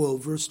third woe,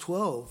 verse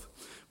 12.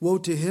 Woe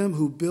to him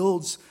who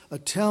builds a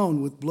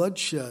town with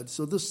bloodshed.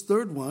 So this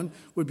third one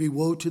would be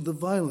woe to the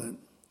violent.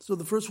 So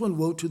the first one,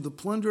 woe to the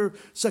plunderer.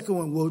 Second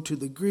one, woe to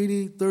the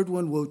greedy. Third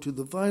one, woe to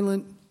the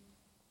violent.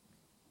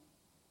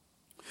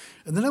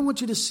 And then I want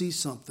you to see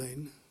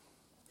something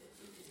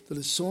that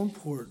is so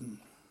important.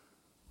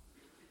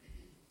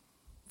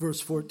 Verse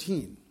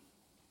 14.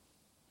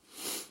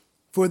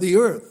 For the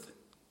earth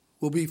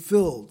will be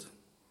filled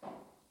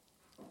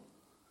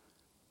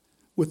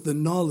with the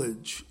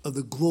knowledge of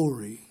the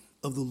glory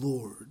of the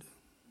Lord,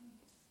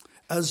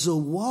 as the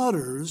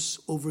waters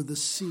over the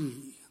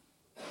sea.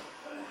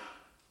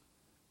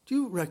 Do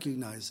you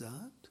recognize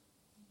that?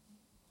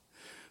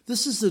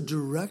 This is a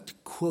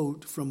direct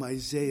quote from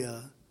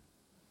Isaiah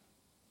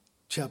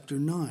chapter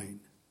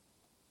 11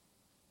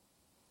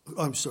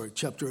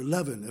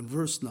 and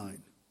verse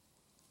 9.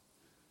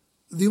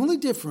 The only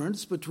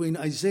difference between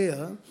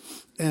Isaiah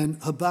and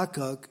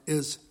Habakkuk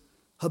is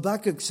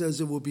Habakkuk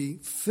says it will be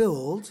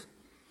filled,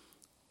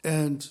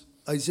 and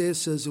Isaiah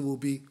says it will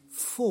be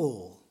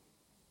full.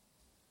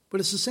 But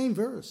it's the same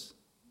verse.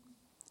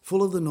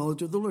 Full of the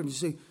knowledge of the Lord. You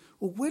say,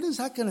 well, when is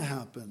that going to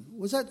happen?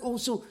 Was that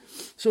also,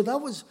 so that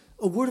was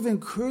a word of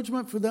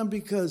encouragement for them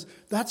because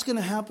that's going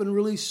to happen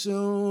really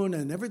soon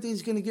and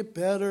everything's going to get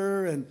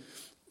better. And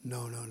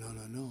no.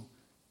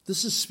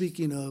 This is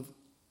speaking of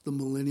the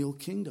millennial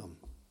kingdom.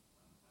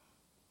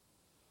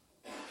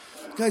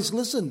 Guys,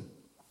 listen.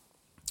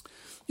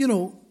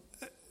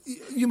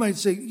 You might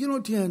say,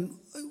 Dan,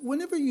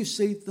 whenever you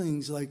say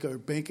things like our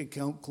bank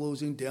account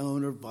closing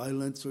down or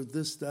violence or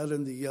this, that,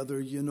 and the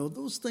other,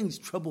 those things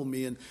trouble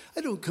me. And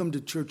I don't come to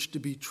church to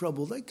be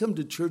troubled. I come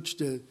to church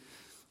to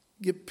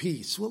get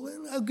peace. Well,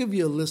 I'll give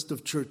you a list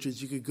of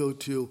churches you could go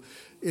to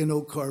in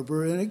Oak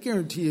Harbor, and I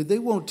guarantee you they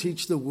won't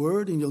teach the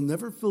word, and you'll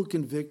never feel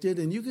convicted,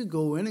 and you could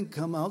go in and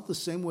come out the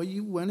same way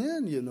you went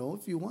in,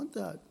 if you want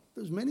that.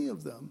 There's many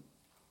of them.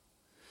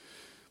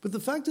 But the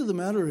fact of the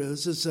matter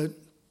is that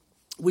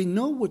we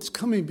know what's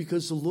coming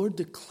because the Lord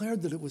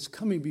declared that it was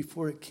coming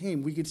before it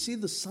came. We could see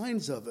the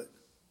signs of it.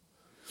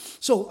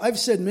 So I've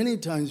said many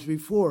times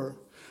before,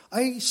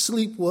 I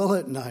sleep well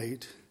at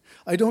night.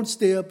 I don't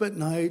stay up at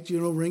night,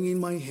 wringing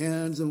my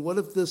hands, and what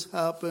if this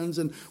happens,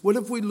 and what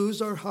if we lose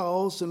our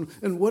house, and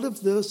what if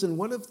this, and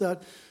what if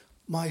that.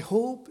 My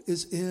hope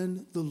is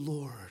in the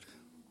Lord.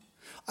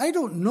 I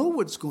don't know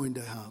what's going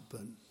to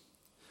happen.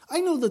 I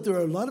know that there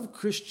are a lot of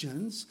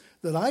Christians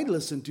that I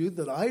listen to,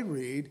 that I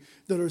read,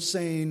 that are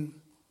saying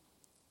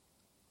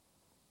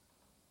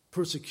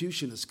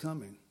persecution is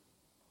coming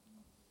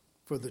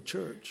for the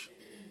church.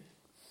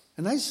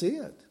 And I see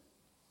it.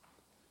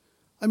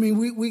 I mean,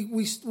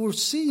 we're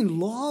seeing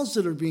laws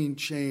that are being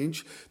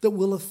changed that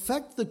will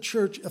affect the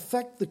church,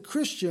 affect the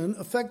Christian,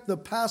 affect the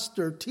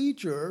pastor,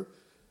 teacher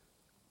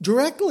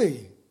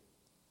directly.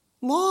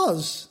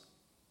 Laws.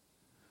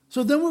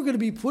 So then we're going to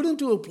be put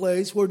into a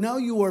place where now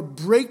you are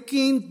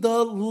breaking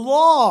the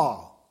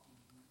law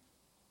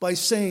by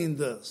saying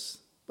this,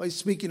 by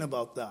speaking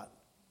about that.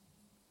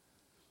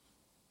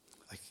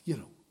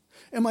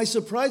 Am I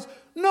surprised?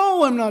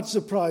 No, I'm not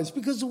surprised,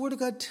 because the Word of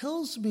God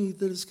tells me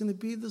that it's going to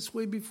be this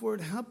way before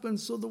it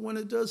happens, so that when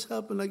it does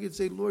happen, I can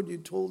say, Lord, you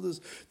told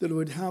us that it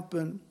would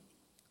happen.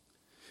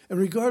 And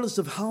regardless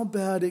of how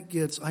bad it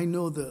gets, I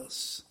know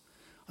this.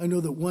 I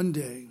know that one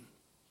day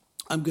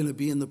I'm going to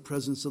be in the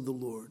presence of the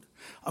Lord.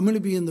 I'm going to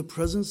be in the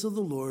presence of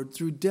the Lord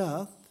through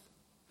death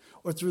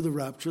or through the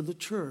rapture of the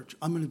church.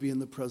 I'm going to be in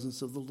the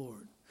presence of the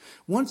Lord.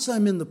 Once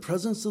I'm in the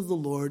presence of the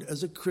Lord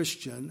as a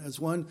Christian, as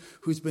one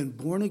who's been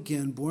born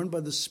again, born by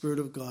the Spirit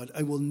of God,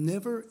 I will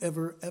never,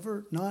 ever,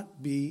 ever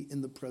not be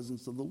in the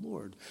presence of the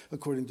Lord,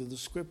 according to the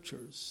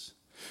Scriptures.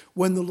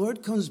 When the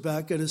Lord comes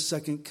back at his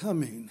second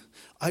coming,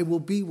 I will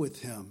be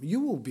with him. You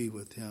will be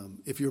with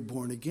him. If you're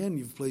born again,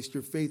 you've placed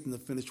your faith in the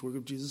finished work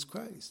of Jesus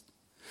Christ.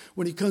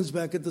 When he comes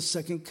back at the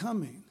second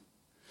coming.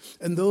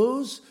 And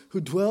those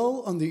who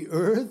dwell on the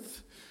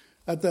earth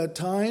at that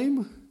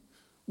time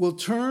will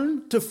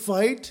turn to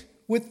fight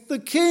with the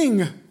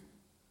king.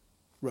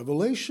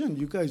 Revelation,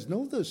 you guys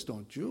know this,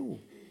 don't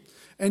you?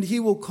 And he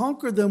will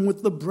conquer them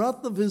with the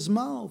breath of his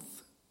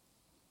mouth.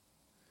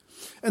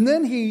 And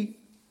then he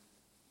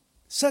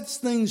sets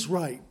things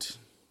right.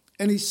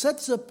 And he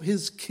sets up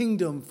his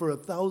kingdom for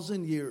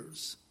 1,000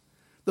 years.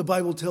 The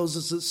Bible tells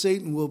us that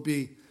Satan will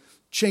be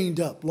chained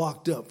up,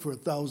 locked up for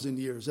 1,000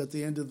 years. At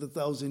the end of the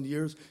 1,000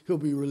 years, he'll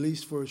be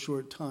released for a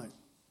short time.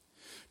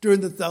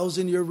 During the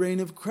 1,000-year reign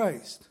of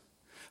Christ,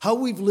 how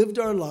we've lived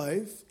our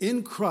life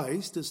in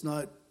Christ, it's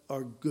not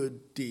our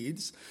good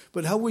deeds,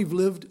 but how we've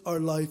lived our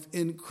life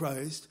in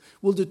Christ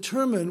will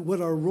determine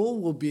what our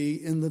role will be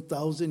in the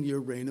 1,000-year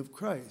reign of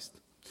Christ.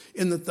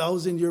 In the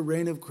 1,000-year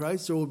reign of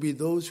Christ, there will be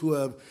those who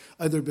have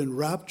either been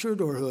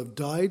raptured or who have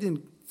died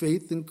in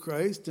faith in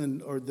Christ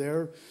and are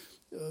there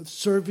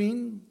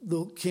serving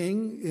the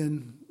King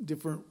in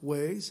different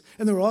ways.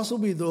 And there will also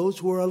be those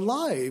who are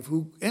alive,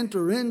 who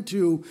enter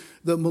into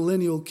the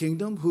millennial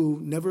kingdom, who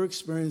never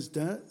experienced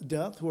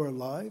death, who are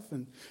alive.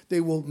 And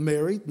they will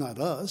marry, not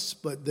us,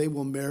 but they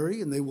will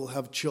marry and they will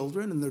have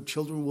children, and their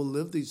children will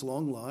live these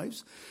long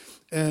lives.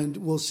 And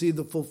we'll see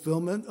the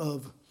fulfillment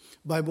of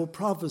Bible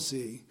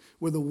prophecy,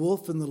 where the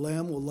wolf and the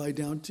lamb will lie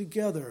down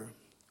together,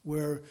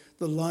 where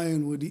the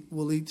lion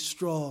will eat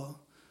straw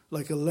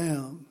like a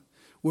lamb,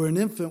 where an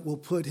infant will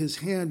put his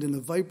hand in a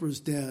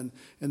viper's den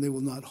and they will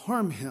not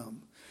harm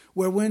him,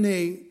 where when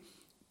a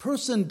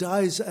person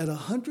dies at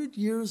 100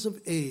 years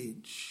of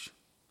age,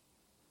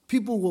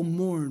 people will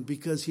mourn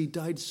because he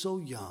died so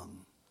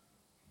young.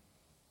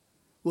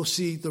 We'll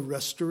see the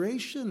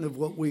restoration of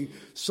what we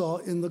saw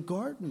in the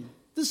garden.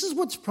 This is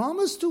what's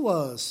promised to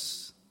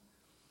us.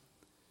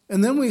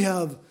 And then we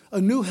have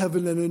a new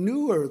heaven and a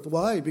new earth.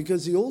 Why?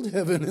 Because the old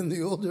heaven and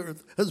the old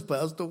earth has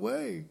passed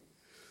away.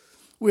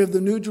 We have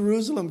the new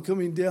Jerusalem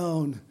coming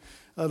down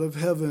out of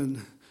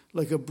heaven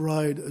like a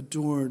bride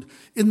adorned.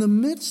 In the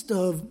midst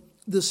of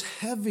this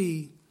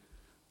heavy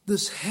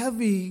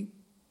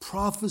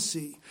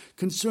prophecy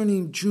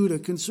concerning Judah,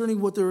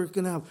 concerning what they're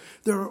going to have,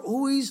 there are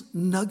always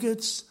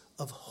nuggets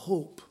of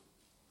hope.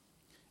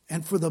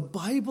 And for the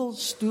Bible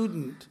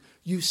student,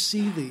 you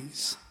see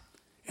these,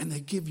 and they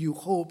give you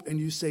hope, and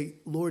you say,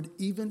 Lord,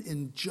 even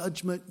in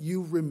judgment,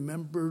 you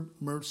remembered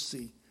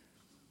mercy.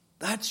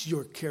 That's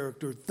your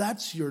character.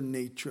 That's your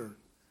nature.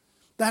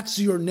 That's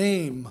your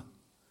name.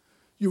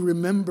 You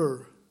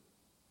remember.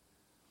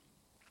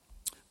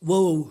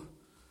 Woe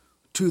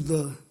to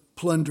the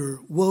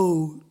plunderer.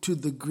 Woe to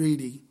the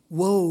greedy.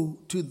 Woe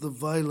to the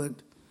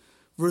violent.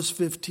 Verse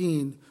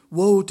 15.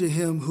 Woe to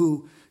him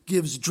who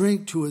gives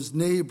drink to his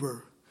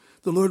neighbor.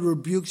 The Lord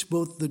rebukes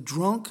both the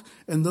drunk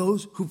and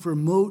those who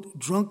promote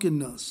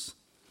drunkenness.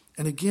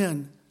 And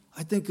again,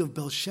 I think of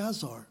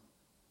Belshazzar.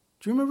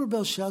 Do you remember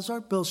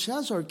Belshazzar?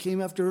 Belshazzar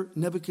came after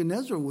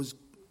Nebuchadnezzar was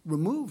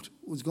removed,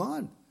 was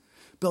gone.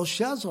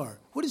 Belshazzar,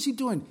 what is he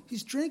doing?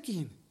 He's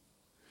drinking.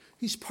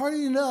 He's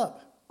partying it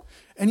up.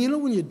 And you know,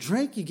 when you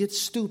drink, you get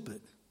stupid.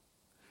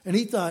 And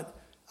he thought,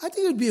 I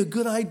think it would be a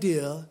good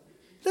idea.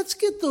 Let's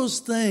get those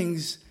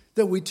things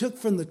that we took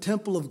from the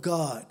temple of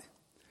God.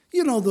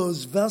 You know,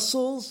 those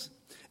vessels.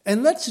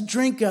 And let's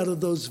drink out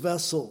of those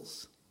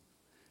vessels.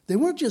 They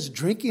weren't just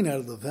drinking out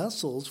of the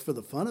vessels for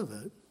the fun of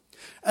it.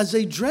 As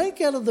they drank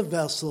out of the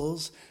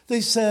vessels, they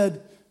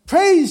said,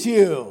 praise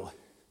you,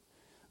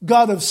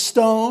 God of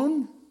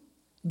stone,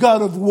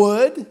 God of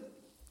wood,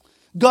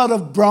 God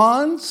of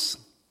bronze,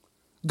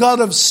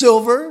 God of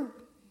silver,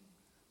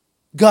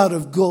 God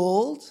of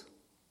gold.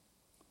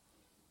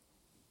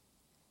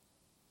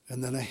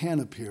 And then a hand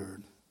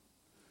appeared.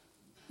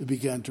 It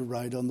began to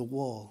write on the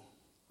wall.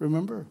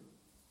 Remember?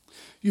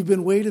 You've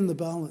been weighed in the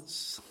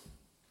balance.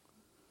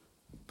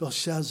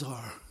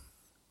 Belshazzar.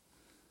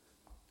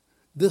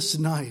 This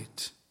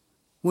night.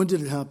 When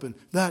did it happen?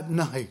 That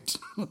night.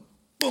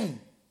 Boom.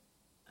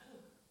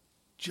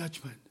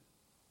 Judgment.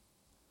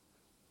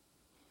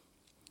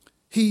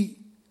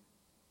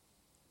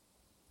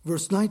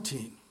 Verse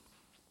 19.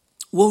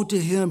 Woe to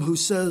him who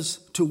says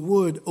to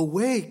wood,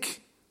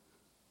 awake.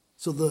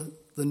 So the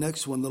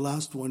next one, the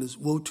last one is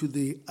woe to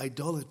the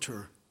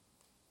idolater.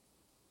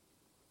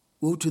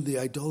 Woe to the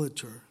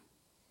idolater.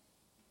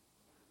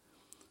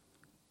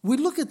 We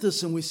look at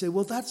this and we say,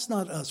 well, that's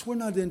not us. We're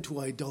not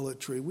into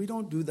idolatry. We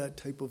don't do that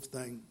type of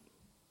thing.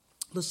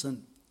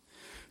 Listen,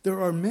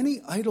 there are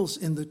many idols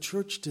in the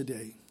church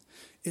today.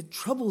 It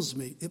troubles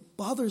me. It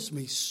bothers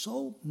me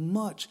so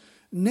much.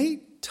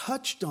 Nate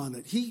touched on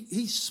it.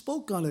 He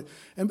spoke on it.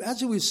 And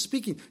as he was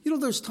speaking, you know,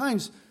 there's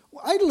times,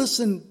 I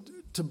listen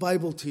to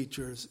Bible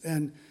teachers,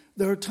 and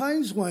there are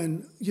times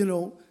when, you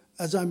know,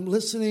 as I'm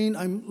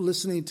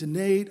listening to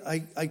Nate.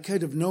 I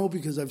kind of know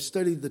because I've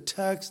studied the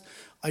text.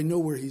 I know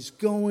where he's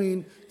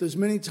going. There's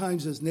many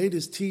times as Nate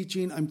is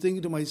teaching, I'm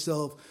thinking to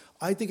myself,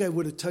 I think I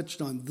would have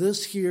touched on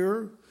this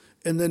here,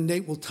 and then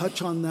Nate will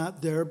touch on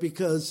that there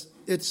because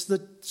it's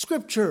the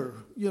scripture,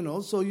 you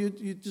know, so you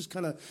just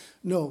kind of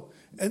know.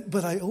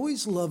 But I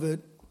always love it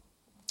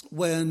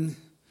when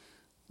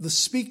the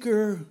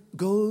speaker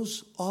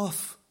goes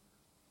off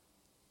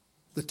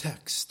the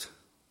text,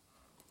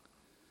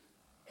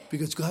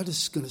 because God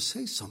is going to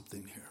say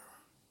something here.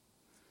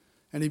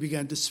 And he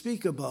began to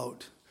speak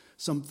about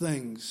some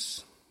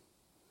things.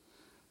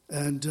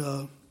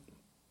 And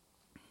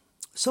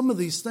some of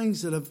these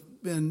things that have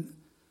been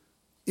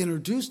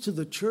introduced to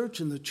the church,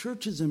 and the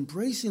church is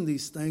embracing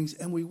these things,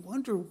 and we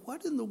wonder,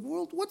 what in the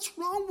world, what's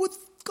wrong with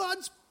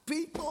God's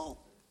people?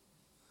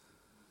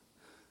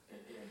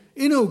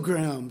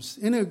 Enneagram,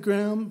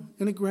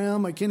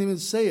 I can't even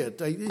say it.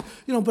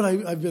 But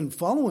I've been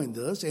following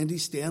this. Andy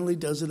Stanley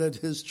does it at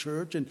his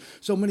church, and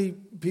so many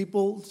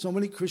people, so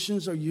many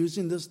Christians are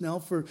using this now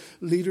for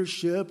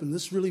leadership, and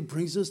this really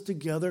brings us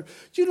together.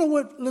 Do you know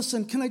what?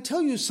 Listen, can I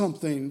tell you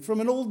something from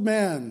an old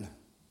man?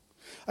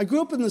 I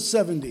grew up in the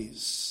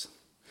 70s.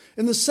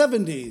 In the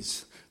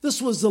 70s,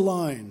 this was the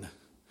line.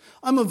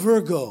 I'm a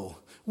Virgo.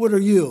 What are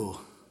you?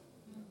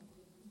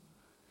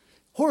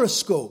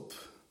 Horoscope.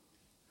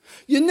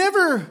 You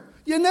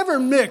never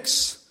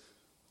mix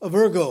a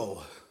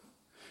Virgo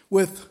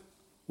with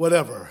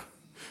whatever,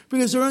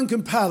 because they're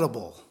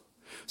incompatible.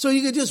 So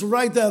you could just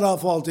write that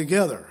off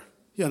altogether,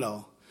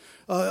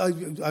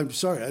 I'm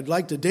sorry, I'd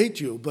like to date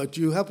you, but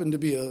you happen to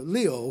be a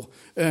Leo,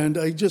 and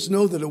I just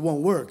know that it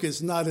won't work.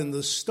 It's not in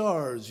the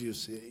stars, you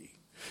see.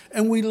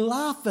 And we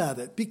laugh at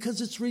it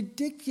because it's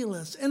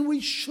ridiculous, and we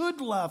should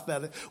laugh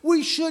at it.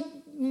 We should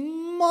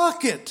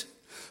mock it.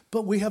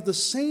 But we have the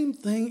same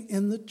thing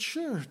in the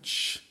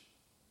church.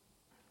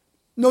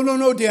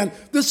 No, Dan,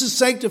 this is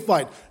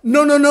sanctified.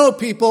 No,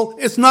 people,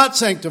 it's not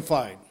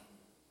sanctified.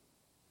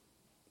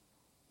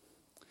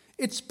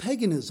 It's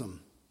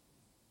paganism.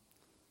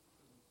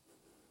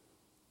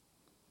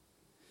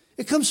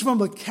 It comes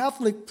from a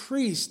Catholic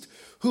priest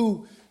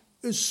who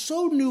is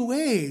so New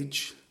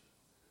Age,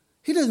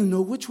 he doesn't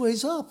know which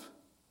way's up.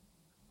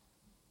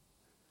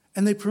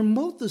 And they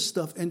promote this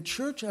stuff, and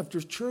church after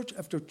church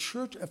after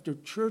church after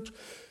church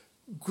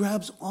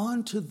grabs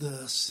onto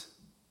this.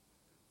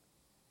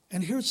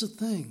 And here's the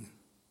thing.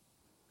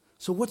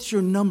 So what's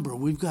your number?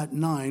 We've got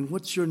 9.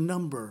 What's your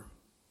number?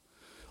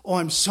 Oh,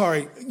 I'm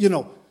sorry.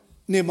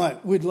 Nehemiah,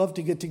 we'd love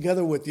to get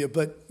together with you,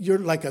 but you're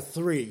like a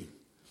 3.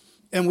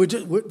 And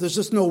there's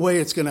just no way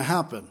it's going to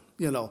happen.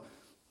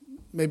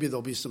 Maybe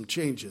there'll be some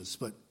changes,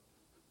 but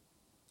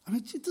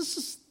this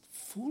is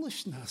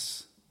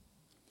foolishness.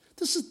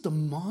 This is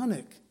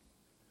demonic.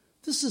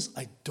 This is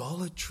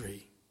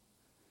idolatry.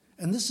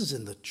 And this is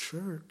in the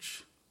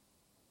church.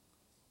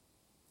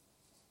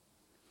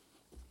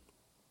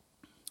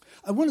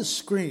 I want to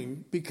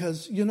scream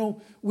because,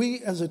 we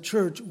as a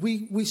church,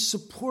 we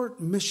support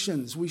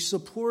missions. We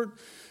support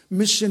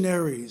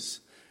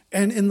missionaries.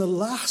 And in the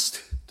last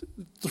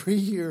 3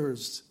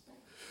 years,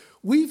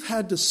 we've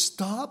had to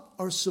stop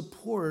our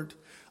support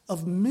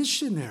of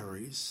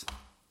missionaries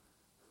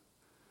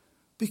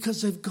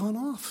because they've gone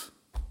off.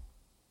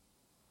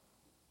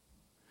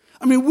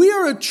 We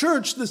are a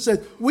church that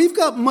said, we've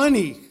got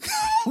money.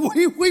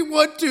 we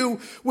want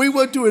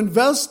to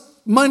invest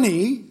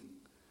money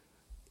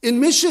in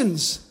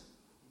missions.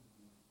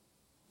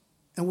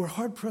 And we're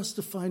hard-pressed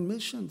to find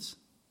missions.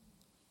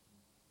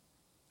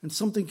 And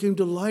something came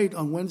to light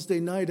on Wednesday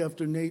night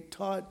after Nate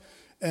taught,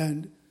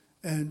 and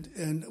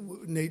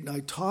Nate and I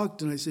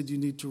talked, and I said, you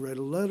need to write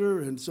a letter.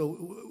 And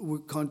so we're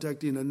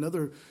contacting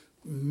another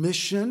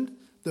mission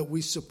that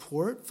we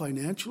support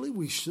financially.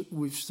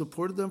 We've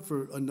supported them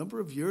for a number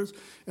of years,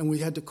 and we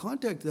had to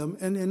contact them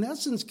and, in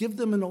essence, give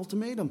them an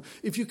ultimatum.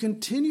 If you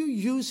continue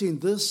using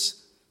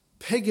this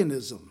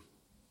paganism,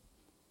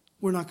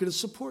 we're not going to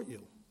support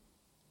you.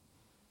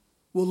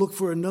 We'll look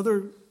for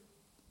another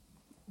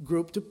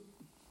group to...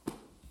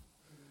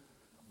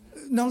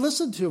 Now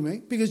listen to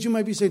me, because you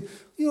might be saying,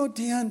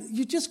 Dan,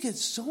 you just get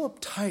so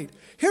uptight.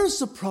 Here's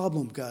the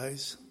problem,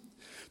 guys.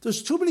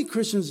 There's too many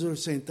Christians that are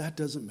saying, that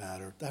doesn't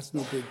matter. That's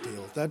no big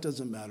deal. That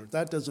doesn't matter.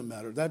 That doesn't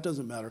matter. That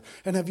doesn't matter.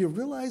 And have you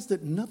realized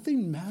that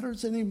nothing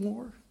matters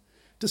anymore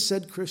to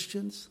said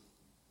Christians?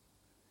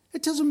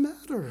 It doesn't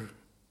matter.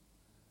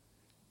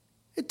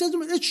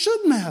 It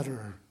should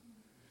matter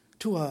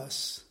to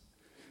us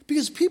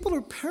because people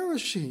are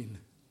perishing.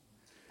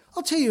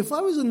 I'll tell you, if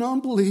I was a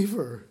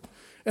non-believer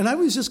and I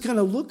was just kind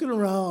of looking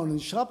around and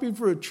shopping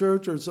for a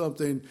church or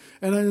something,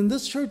 and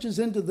this church is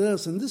into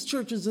this, and this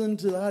church is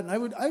into that, and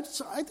I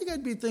think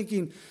I'd be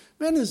thinking,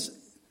 man, is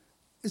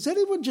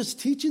anyone just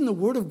teaching the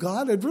Word of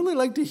God? I'd really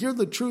like to hear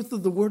the truth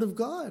of the Word of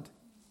God.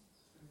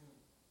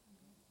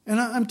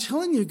 And I'm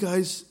telling you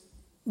guys,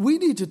 we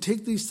need to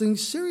take these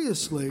things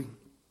seriously.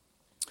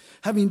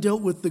 Having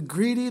dealt with the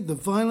greedy, the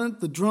violent,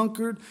 the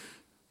drunkard,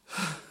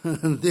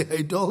 the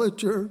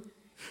idolater,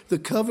 the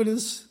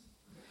covetous,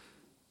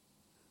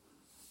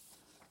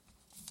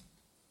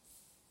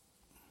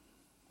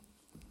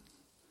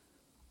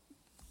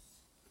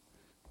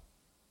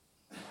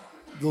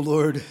 the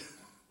Lord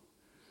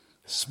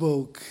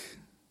spoke.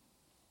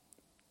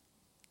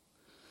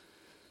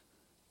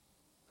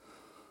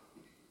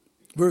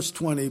 Verse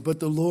 20, but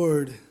the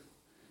Lord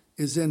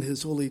is in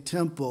his holy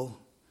temple.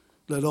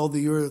 Let all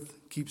the earth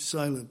keep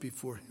silent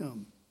before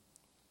him.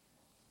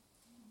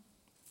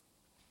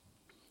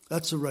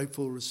 That's the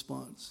rightful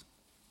response.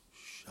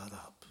 Shut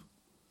up.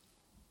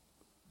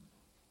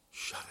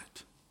 Shut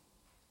it.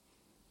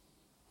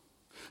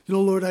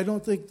 Lord, I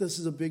don't think this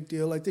is a big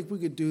deal. I think we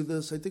could do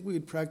this. I think we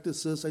could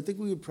practice this. I think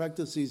we could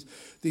practice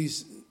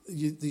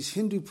these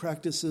Hindu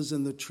practices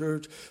in the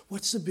church.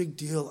 What's the big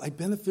deal? I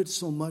benefit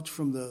so much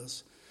from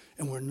this.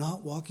 And we're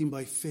not walking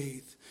by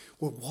faith.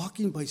 We're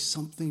walking by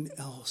something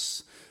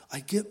else. I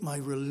get my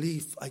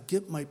relief. I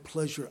get my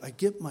pleasure. I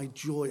get my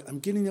joy. I'm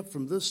getting it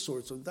from this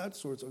source or that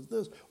source or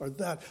this or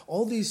that.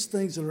 All these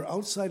things that are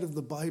outside of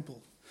the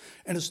Bible.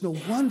 And it's no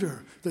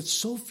wonder that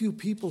so few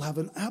people have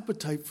an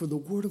appetite for the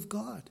Word of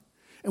God.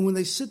 And when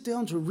they sit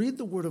down to read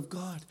the Word of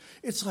God,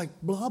 it's like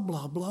blah,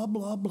 blah, blah,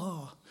 blah,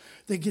 blah.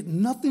 They get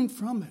nothing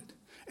from it.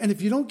 And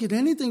if you don't get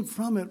anything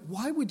from it,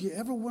 why would you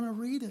ever want to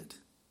read it?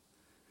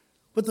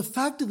 But the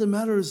fact of the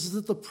matter is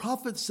that the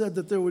prophet said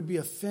that there would be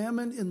a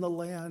famine in the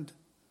land.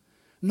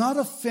 Not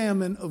a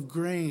famine of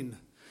grain,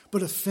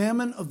 but a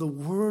famine of the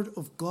Word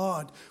of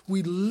God.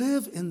 We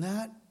live in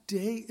that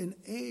day and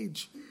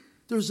age.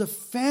 There's a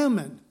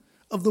famine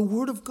of the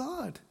Word of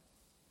God.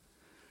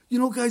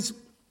 Guys,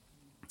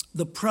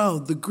 the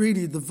proud, the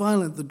greedy, the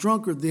violent, the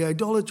drunkard, the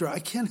idolater. I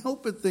can't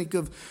help but think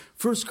of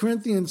 1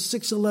 Corinthians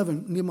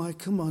 6:11. Nehemiah,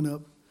 come on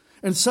up.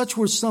 And such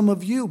were some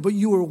of you, but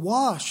you were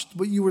washed,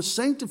 but you were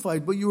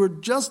sanctified, but you were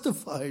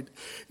justified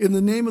in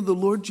the name of the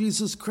Lord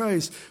Jesus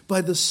Christ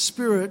by the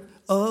Spirit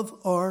of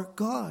our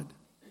God.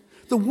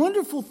 The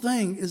wonderful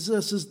thing is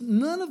this, is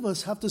none of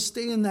us have to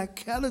stay in that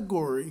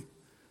category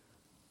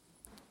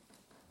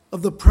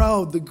of the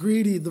proud, the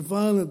greedy, the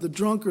violent, the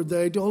drunkard, the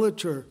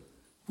idolater.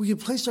 We could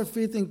place our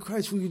faith in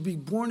Christ. We could be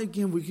born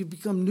again. We could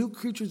become new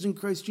creatures in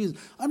Christ Jesus.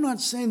 I'm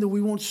not saying that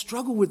we won't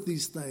struggle with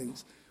these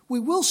things. We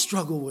will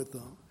struggle with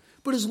them.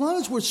 But as long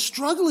as we're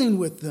struggling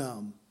with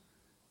them,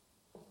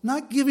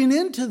 not giving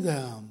in to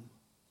them,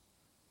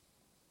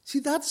 see,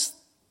 that's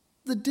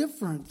the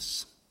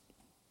difference.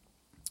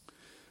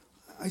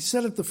 I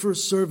said at the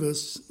first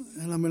service,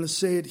 and I'm going to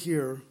say it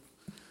here,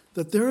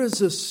 that there is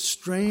this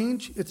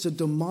strange, it's a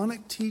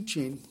demonic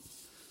teaching.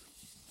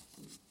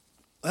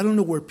 I don't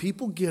know where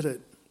people get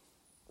it,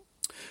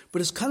 but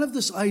it's kind of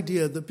this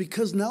idea that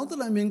because now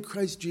that I'm in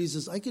Christ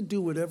Jesus, I can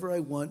do whatever I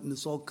want and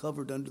it's all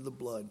covered under the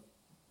blood.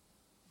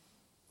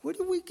 Where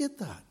do we get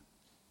that?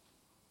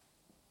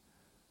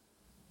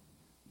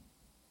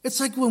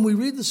 It's like when we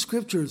read the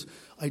scriptures,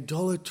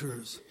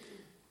 idolaters,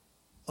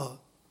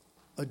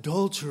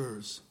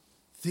 adulterers,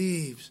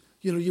 thieves.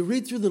 You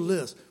read through the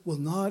list, will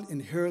not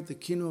inherit the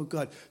kingdom of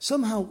God.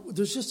 Somehow,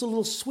 there's just a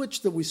little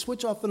switch that we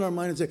switch off in our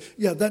mind and say,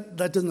 yeah, that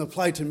doesn't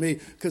apply to me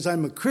because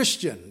I'm a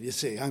Christian. You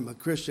see, I'm a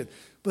Christian.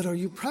 But are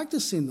you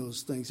practicing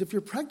those things? If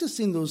you're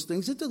practicing those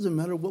things, it doesn't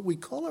matter what we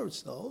call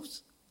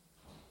ourselves.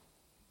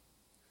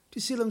 Do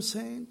you see what I'm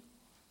saying?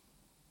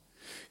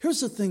 Here's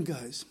the thing,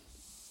 guys.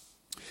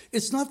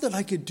 It's not that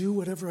I could do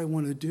whatever I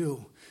want to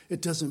do.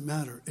 It doesn't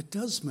matter. It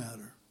does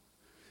matter.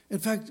 In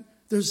fact,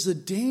 there's the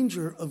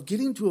danger of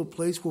getting to a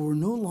place where we're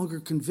no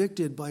longer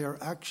convicted by our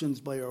actions,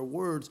 by our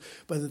words,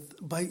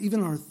 by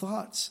even our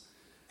thoughts.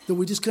 That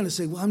we just kind of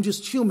say, well, I'm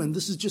just human.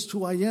 This is just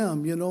who I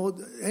am.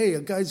 Hey,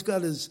 a guy's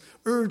got his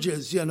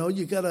urges.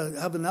 You got to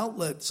have an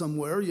outlet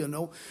somewhere,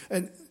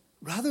 And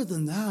rather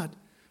than that,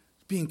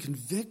 being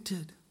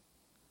convicted,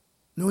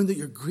 knowing that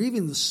you're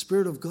grieving the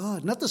Spirit of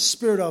God. Not the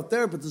Spirit out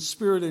there, but the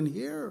Spirit in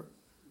here,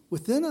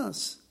 within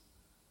us.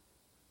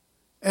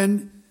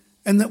 And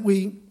that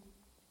we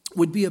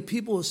would be a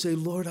people who say,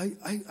 Lord,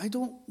 I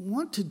don't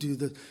want to do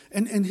this.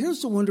 And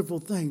here's the wonderful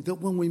thing,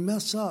 that when we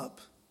mess up,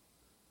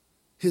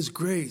 His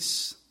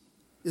grace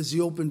is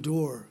the open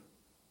door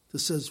that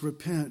says,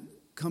 repent,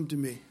 come to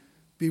me,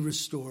 be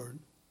restored.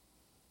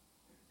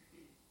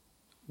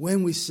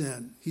 When we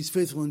sin, He's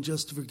faithful and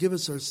just to forgive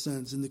us our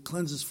sins and to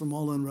cleanse us from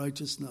all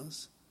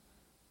unrighteousness.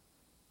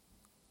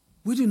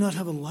 We do not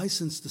have a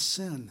license to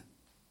sin.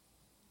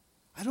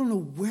 I don't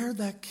know where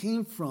that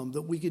came from,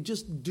 that we could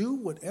just do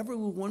whatever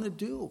we want to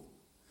do.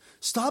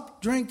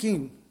 Stop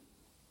drinking.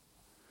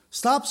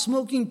 Stop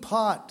smoking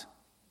pot.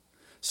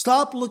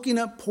 Stop looking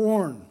at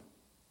porn.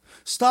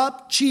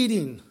 Stop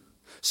cheating.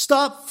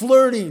 Stop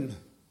flirting.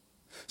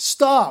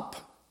 Stop.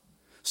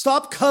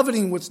 Stop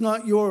coveting what's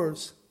not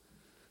yours.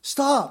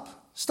 Stop.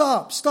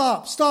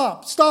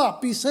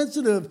 Be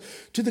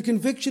sensitive to the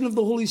conviction of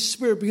the Holy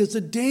Spirit, because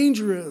the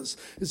danger is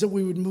that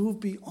we would move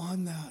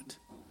beyond that.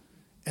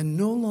 And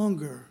no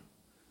longer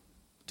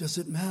does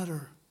it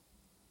matter.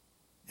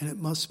 And it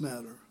must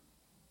matter.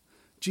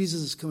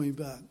 Jesus is coming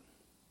back.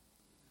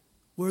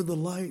 We're the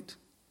light.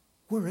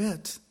 We're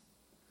it.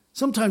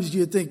 Sometimes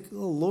you think,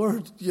 oh,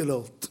 Lord,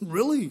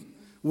 really?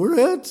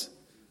 We're it?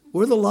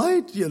 We're the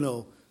light,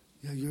 Yeah,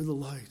 you're the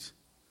light.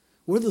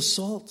 We're the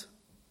salt.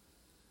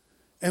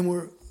 And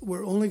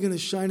we're only going to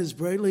shine as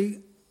brightly,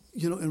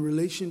 in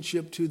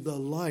relationship to the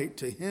light,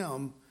 to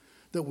Him,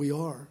 that we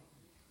are.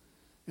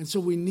 And so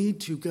we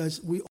need to,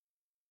 guys, we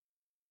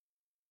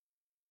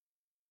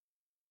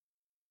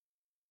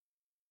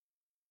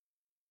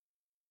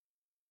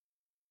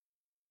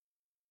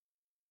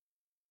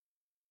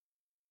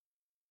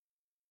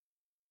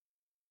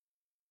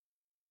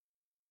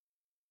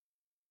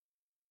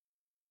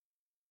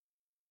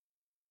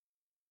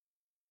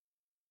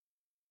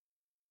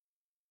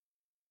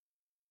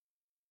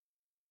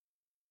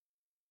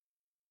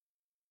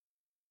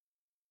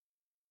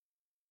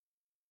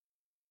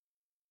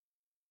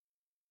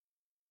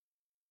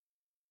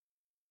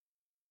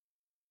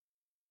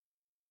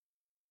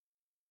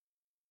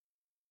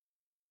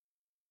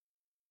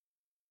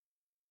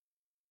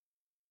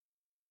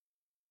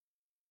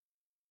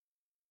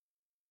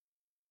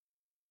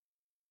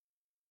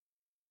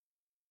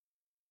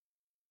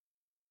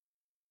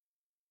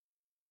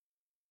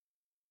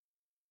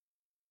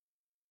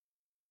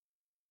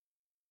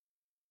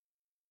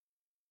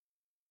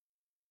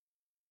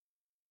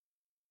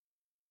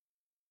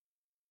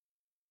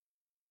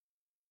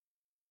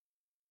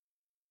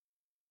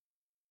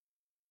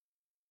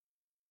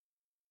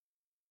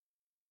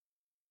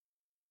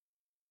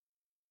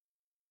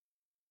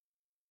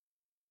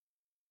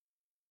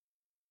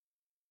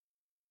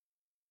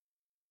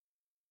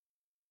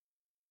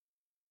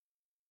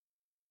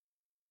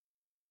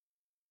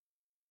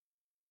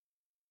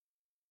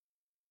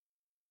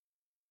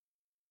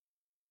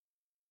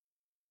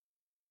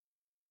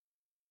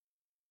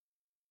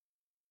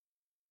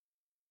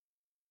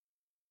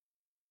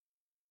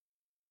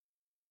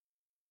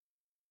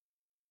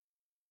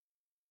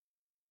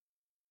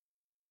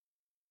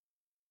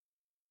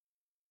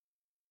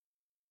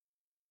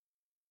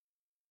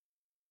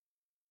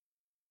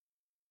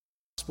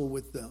gospel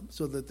with them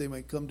so that they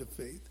might come to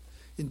faith.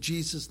 In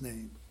Jesus'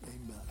 name,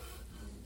 amen.